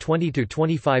time to 20 to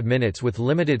 25 minutes with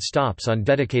limited stops on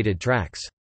dedicated tracks.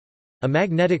 A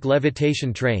magnetic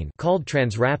levitation train called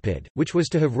Transrapid, which was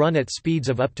to have run at speeds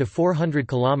of up to 400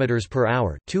 km per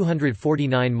hour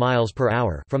 (249 miles per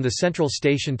hour) from the central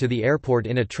station to the airport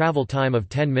in a travel time of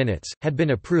 10 minutes, had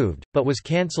been approved, but was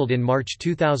cancelled in March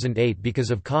 2008 because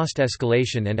of cost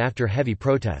escalation and after heavy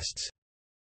protests.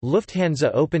 Lufthansa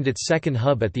opened its second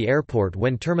hub at the airport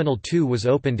when Terminal 2 was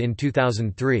opened in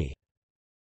 2003.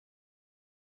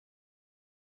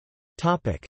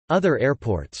 Other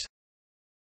airports.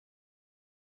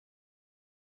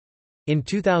 In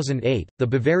 2008, the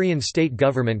Bavarian state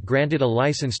government granted a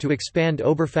license to expand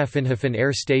Oberpfaffenhofen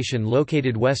Air Station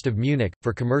located west of Munich,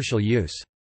 for commercial use.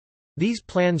 These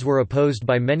plans were opposed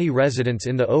by many residents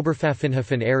in the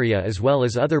Oberpfaffenhofen area as well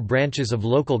as other branches of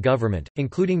local government,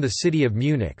 including the city of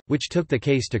Munich, which took the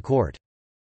case to court.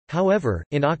 However,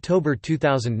 in October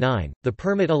 2009, the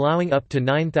permit allowing up to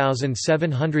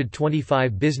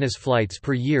 9,725 business flights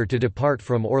per year to depart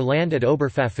from or land at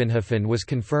Oberpfaffenhofen was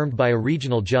confirmed by a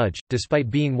regional judge.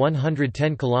 Despite being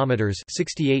 110 kilometers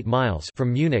 (68 miles)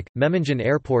 from Munich, Memmingen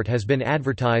Airport has been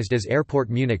advertised as Airport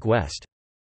Munich West.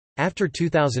 After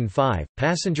 2005,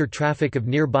 passenger traffic of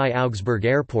nearby Augsburg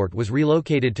Airport was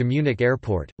relocated to Munich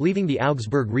Airport, leaving the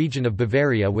Augsburg region of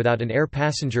Bavaria without an air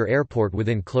passenger airport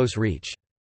within close reach.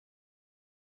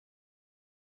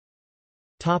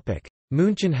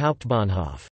 München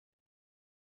Hauptbahnhof.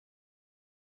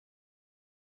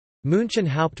 München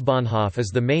Hauptbahnhof is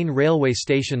the main railway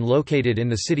station located in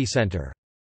the city centre.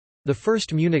 The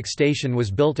first Munich station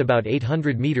was built about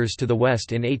 800 metres to the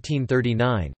west in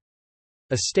 1839.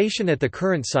 A station at the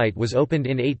current site was opened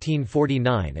in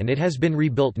 1849 and it has been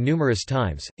rebuilt numerous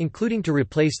times, including to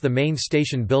replace the main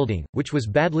station building, which was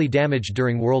badly damaged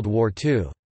during World War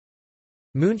II.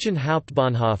 München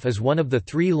Hauptbahnhof is one of the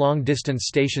 3 long-distance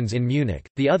stations in Munich,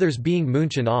 the others being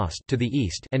München Ost to the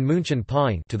east and München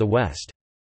Pauing to the west.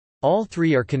 All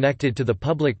 3 are connected to the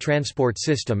public transport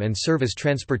system and serve as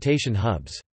transportation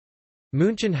hubs.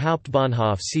 München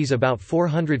Hauptbahnhof sees about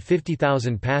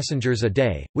 450,000 passengers a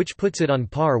day, which puts it on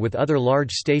par with other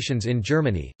large stations in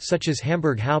Germany, such as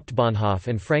Hamburg Hauptbahnhof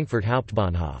and Frankfurt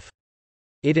Hauptbahnhof.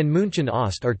 It and München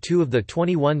Ost are 2 of the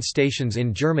 21 stations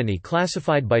in Germany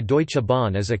classified by Deutsche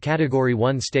Bahn as a Category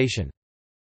 1 station.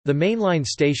 The mainline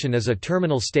station is a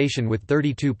terminal station with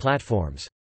 32 platforms.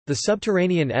 The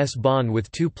subterranean S-Bahn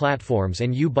with 2 platforms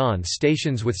and U-Bahn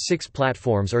stations with 6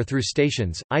 platforms are through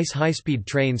stations. ICE high-speed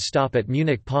trains stop at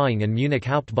Munich Pauing and Munich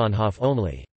Hauptbahnhof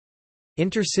only.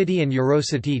 Intercity and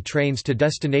Eurocity trains to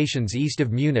destinations east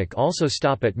of Munich also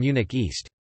stop at Munich East.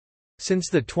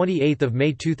 Since 28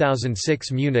 May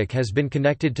 2006 Munich has been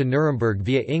connected to Nuremberg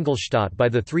via Ingolstadt by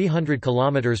the 300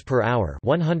 km per hour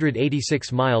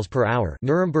 (186 miles per hour)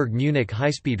 Nuremberg-Munich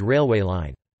high-speed railway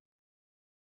line.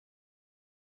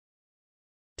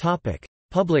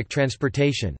 Public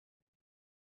transportation.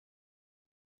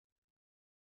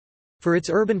 For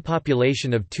its urban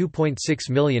population of 2.6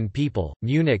 million people,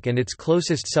 Munich and its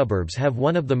closest suburbs have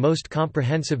one of the most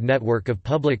comprehensive network of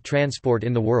public transport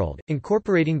in the world,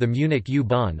 incorporating the Munich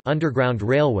U-Bahn underground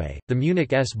railway, the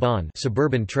Munich S-Bahn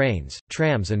suburban trains,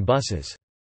 trams and buses.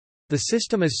 The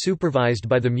system is supervised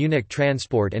by the Munich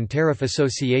Transport and Tariff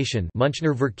Association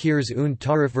Münchner Verkehrs- und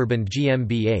Tarifverband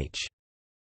GmbH.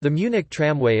 The Munich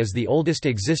Tramway is the oldest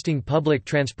existing public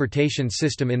transportation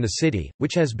system in the city,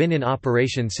 which has been in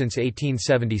operation since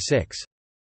 1876.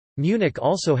 Munich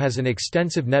also has an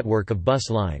extensive network of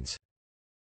bus lines.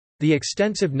 The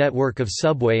extensive network of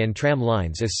subway and tram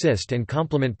lines assist and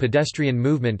complement pedestrian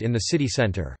movement in the city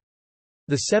centre.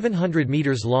 The 700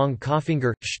 meters long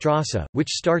Koffinger Strasse, which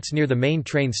starts near the main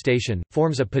train station,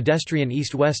 forms a pedestrian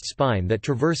east-west spine that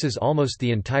traverses almost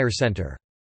the entire centre.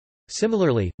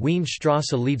 Similarly, Wien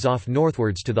Strasse leads off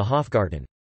northwards to the Hofgarten.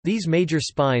 These major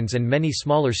spines and many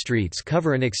smaller streets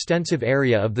cover an extensive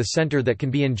area of the centre that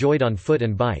can be enjoyed on foot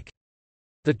and bike.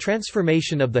 The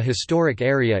transformation of the historic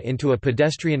area into a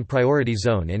pedestrian priority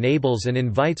zone enables and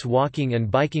invites walking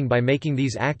and biking by making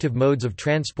these active modes of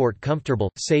transport comfortable,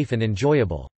 safe and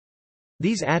enjoyable.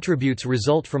 These attributes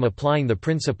result from applying the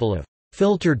principle of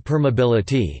filtered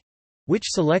permeability, which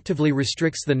selectively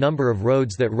restricts the number of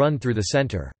roads that run through the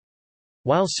centre.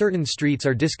 While certain streets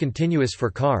are discontinuous for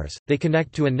cars, they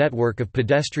connect to a network of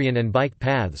pedestrian and bike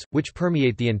paths, which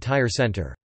permeate the entire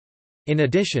center. In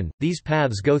addition, these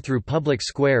paths go through public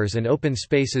squares and open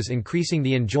spaces, increasing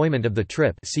the enjoyment of the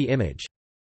trip. See image.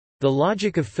 The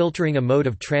logic of filtering a mode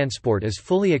of transport is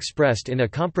fully expressed in a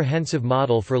comprehensive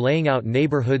model for laying out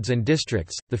neighborhoods and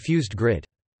districts, the fused grid.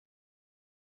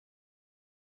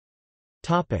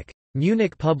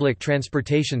 Munich public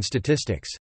transportation statistics.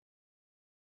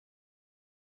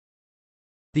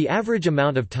 The average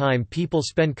amount of time people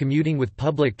spend commuting with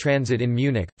public transit in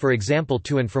Munich, for example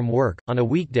to and from work, on a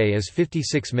weekday is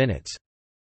 56 minutes.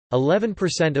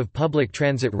 11% of public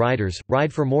transit riders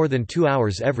ride for more than 2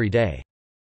 hours every day.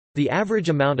 The average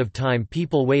amount of time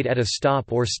people wait at a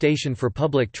stop or station for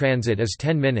public transit is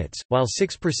 10 minutes, while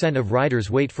 6% of riders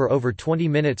wait for over 20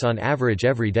 minutes on average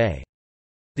every day.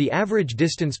 The average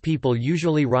distance people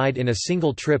usually ride in a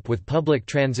single trip with public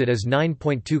transit is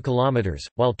 9.2 kilometers,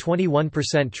 while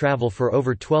 21% travel for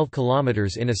over 12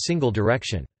 kilometers in a single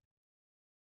direction.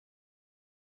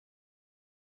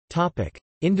 Topic: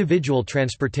 Individual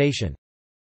transportation.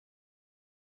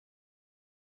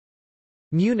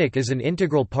 Munich is an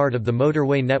integral part of the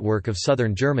motorway network of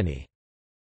southern Germany.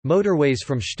 Motorways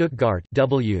from Stuttgart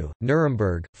W,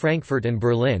 Nuremberg, Frankfurt and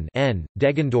Berlin N,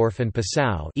 Deggendorf and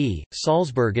Passau E,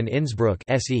 Salzburg and Innsbruck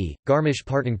SE,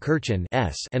 Garmisch-Partenkirchen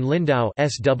S, and Lindau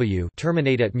SW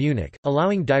terminate at Munich,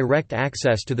 allowing direct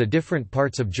access to the different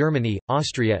parts of Germany,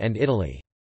 Austria and Italy.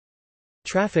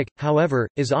 Traffic, however,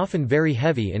 is often very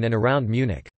heavy in and around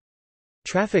Munich.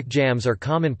 Traffic jams are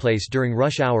commonplace during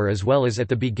rush hour as well as at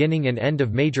the beginning and end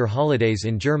of major holidays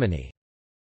in Germany.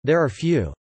 There are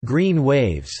few green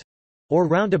waves, or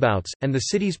roundabouts, and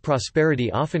the city's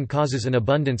prosperity often causes an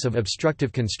abundance of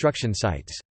obstructive construction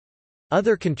sites.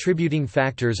 Other contributing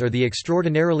factors are the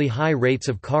extraordinarily high rates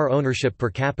of car ownership per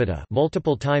capita,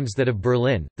 multiple times that of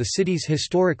Berlin, the city's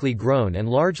historically grown and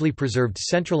largely preserved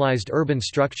centralized urban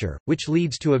structure, which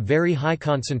leads to a very high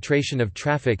concentration of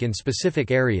traffic in specific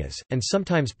areas, and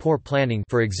sometimes poor planning,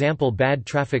 for example bad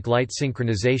traffic light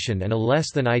synchronization and a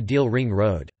less than ideal ring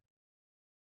road.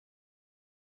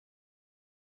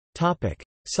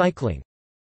 Cycling.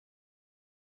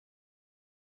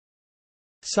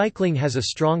 Cycling has a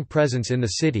strong presence in the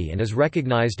city and is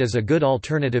recognized as a good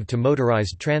alternative to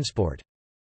motorized transport.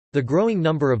 The growing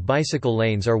number of bicycle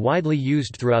lanes are widely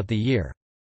used throughout the year.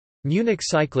 Munich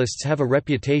cyclists have a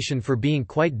reputation for being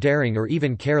quite daring or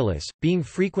even careless, being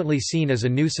frequently seen as a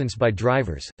nuisance by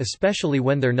drivers, especially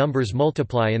when their numbers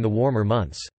multiply in the warmer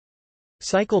months.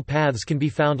 Cycle paths can be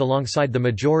found alongside the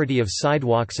majority of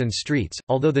sidewalks and streets,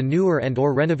 although the newer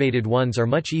and/or renovated ones are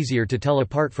much easier to tell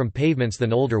apart from pavements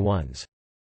than older ones.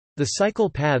 The cycle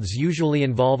paths usually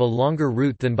involve a longer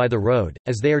route than by the road,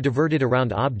 as they are diverted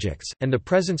around objects, and the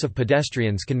presence of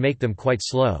pedestrians can make them quite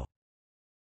slow.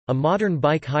 A modern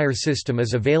bike hire system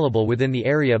is available within the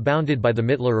area bounded by the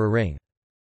Mittlerer Ring.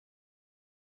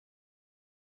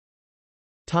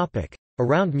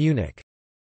 Around Munich.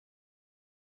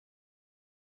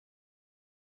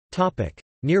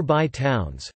 Nearby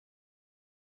towns.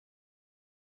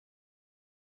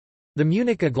 The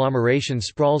Munich agglomeration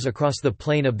sprawls across the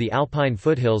plain of the Alpine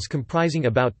foothills comprising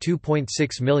about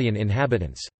 2.6 million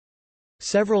inhabitants.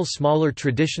 Several smaller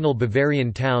traditional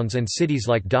Bavarian towns and cities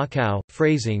like Dachau,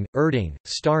 Freising, Erding,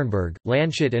 Starnberg,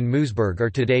 Landshut and Meusburg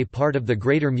are today part of the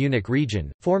Greater Munich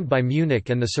region, formed by Munich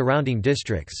and the surrounding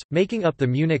districts, making up the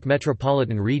Munich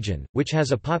metropolitan region, which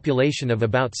has a population of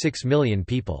about 6 million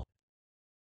people.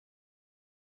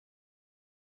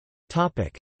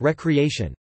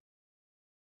 Recreation.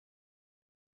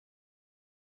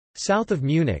 South of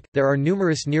Munich, there are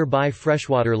numerous nearby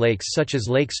freshwater lakes such as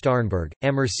Lake Starnberg,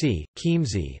 Ammersee,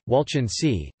 Chiemsee, Walchen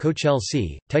See, Kochel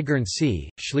See, Tegern See,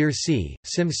 Schlier See,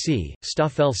 Sims See,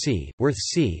 Stoffel See, Worth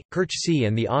See, Kirch See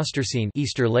and the Osterseen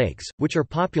Easter Lakes, which are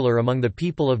popular among the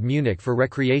people of Munich for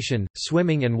recreation,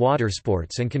 swimming and water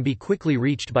sports and can be quickly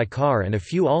reached by car and a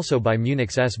few also by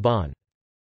Munich's S-Bahn.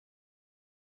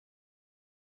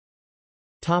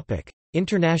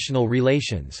 International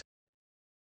relations.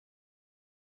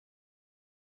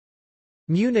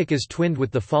 Munich is twinned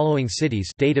with the following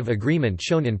cities, date of agreement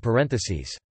shown in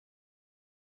parentheses.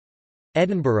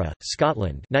 Edinburgh,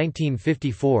 Scotland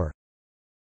 1954.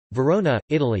 Verona,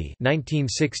 Italy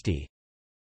 1960.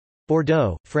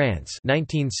 Bordeaux, France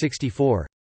 1964.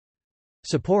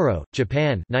 Sapporo,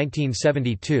 Japan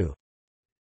 1972.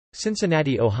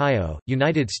 Cincinnati, Ohio,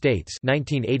 United States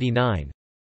 1989.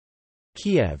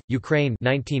 Kiev, Ukraine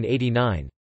 1989.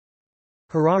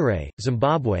 Harare,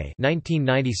 Zimbabwe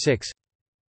 1996.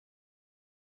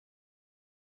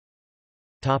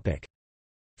 Topic: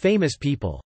 Famous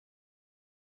people.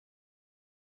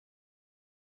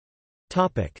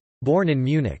 Topic: Born in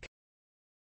Munich.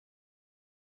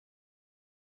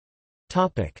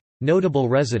 Topic: Notable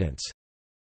residents.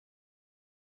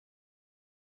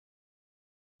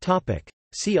 Topic: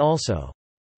 See also.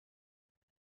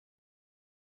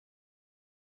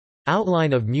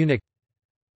 Outline of Munich.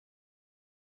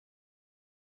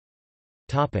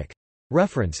 Topic: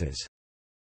 References.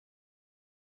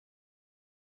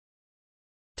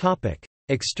 Topic: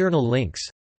 External links.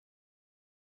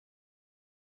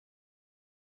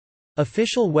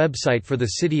 Official website for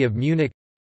the city of Munich.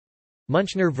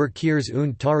 Münchner Verkehrs-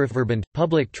 und Tarifverband –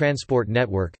 Public Transport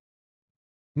Network.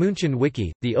 München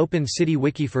Wiki, the open city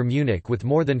wiki for Munich with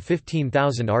more than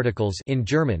 15,000 articles in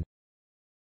German.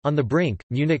 On the Brink,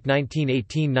 Munich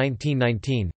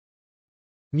 1918–1919.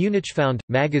 Munich Found –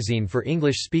 magazine for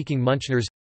English-speaking Münchners.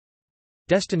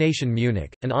 Destination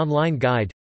Munich, an online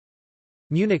guide.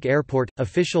 Munich Airport –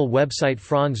 official website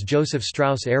Franz Josef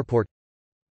Strauss Airport.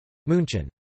 München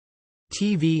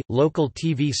TV – local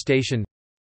TV station.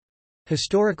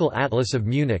 Historical Atlas of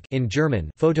Munich in German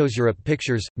Photos Europe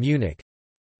Pictures, Munich.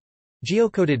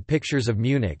 Geocoded pictures of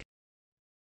Munich.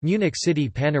 Munich City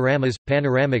Panoramas –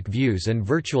 panoramic views and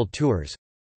virtual tours.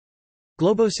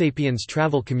 Globosapiens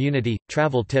Travel Community –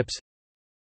 travel tips.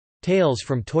 Tales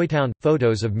from Toytown –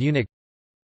 photos of Munich.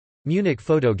 Munich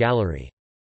Photo Gallery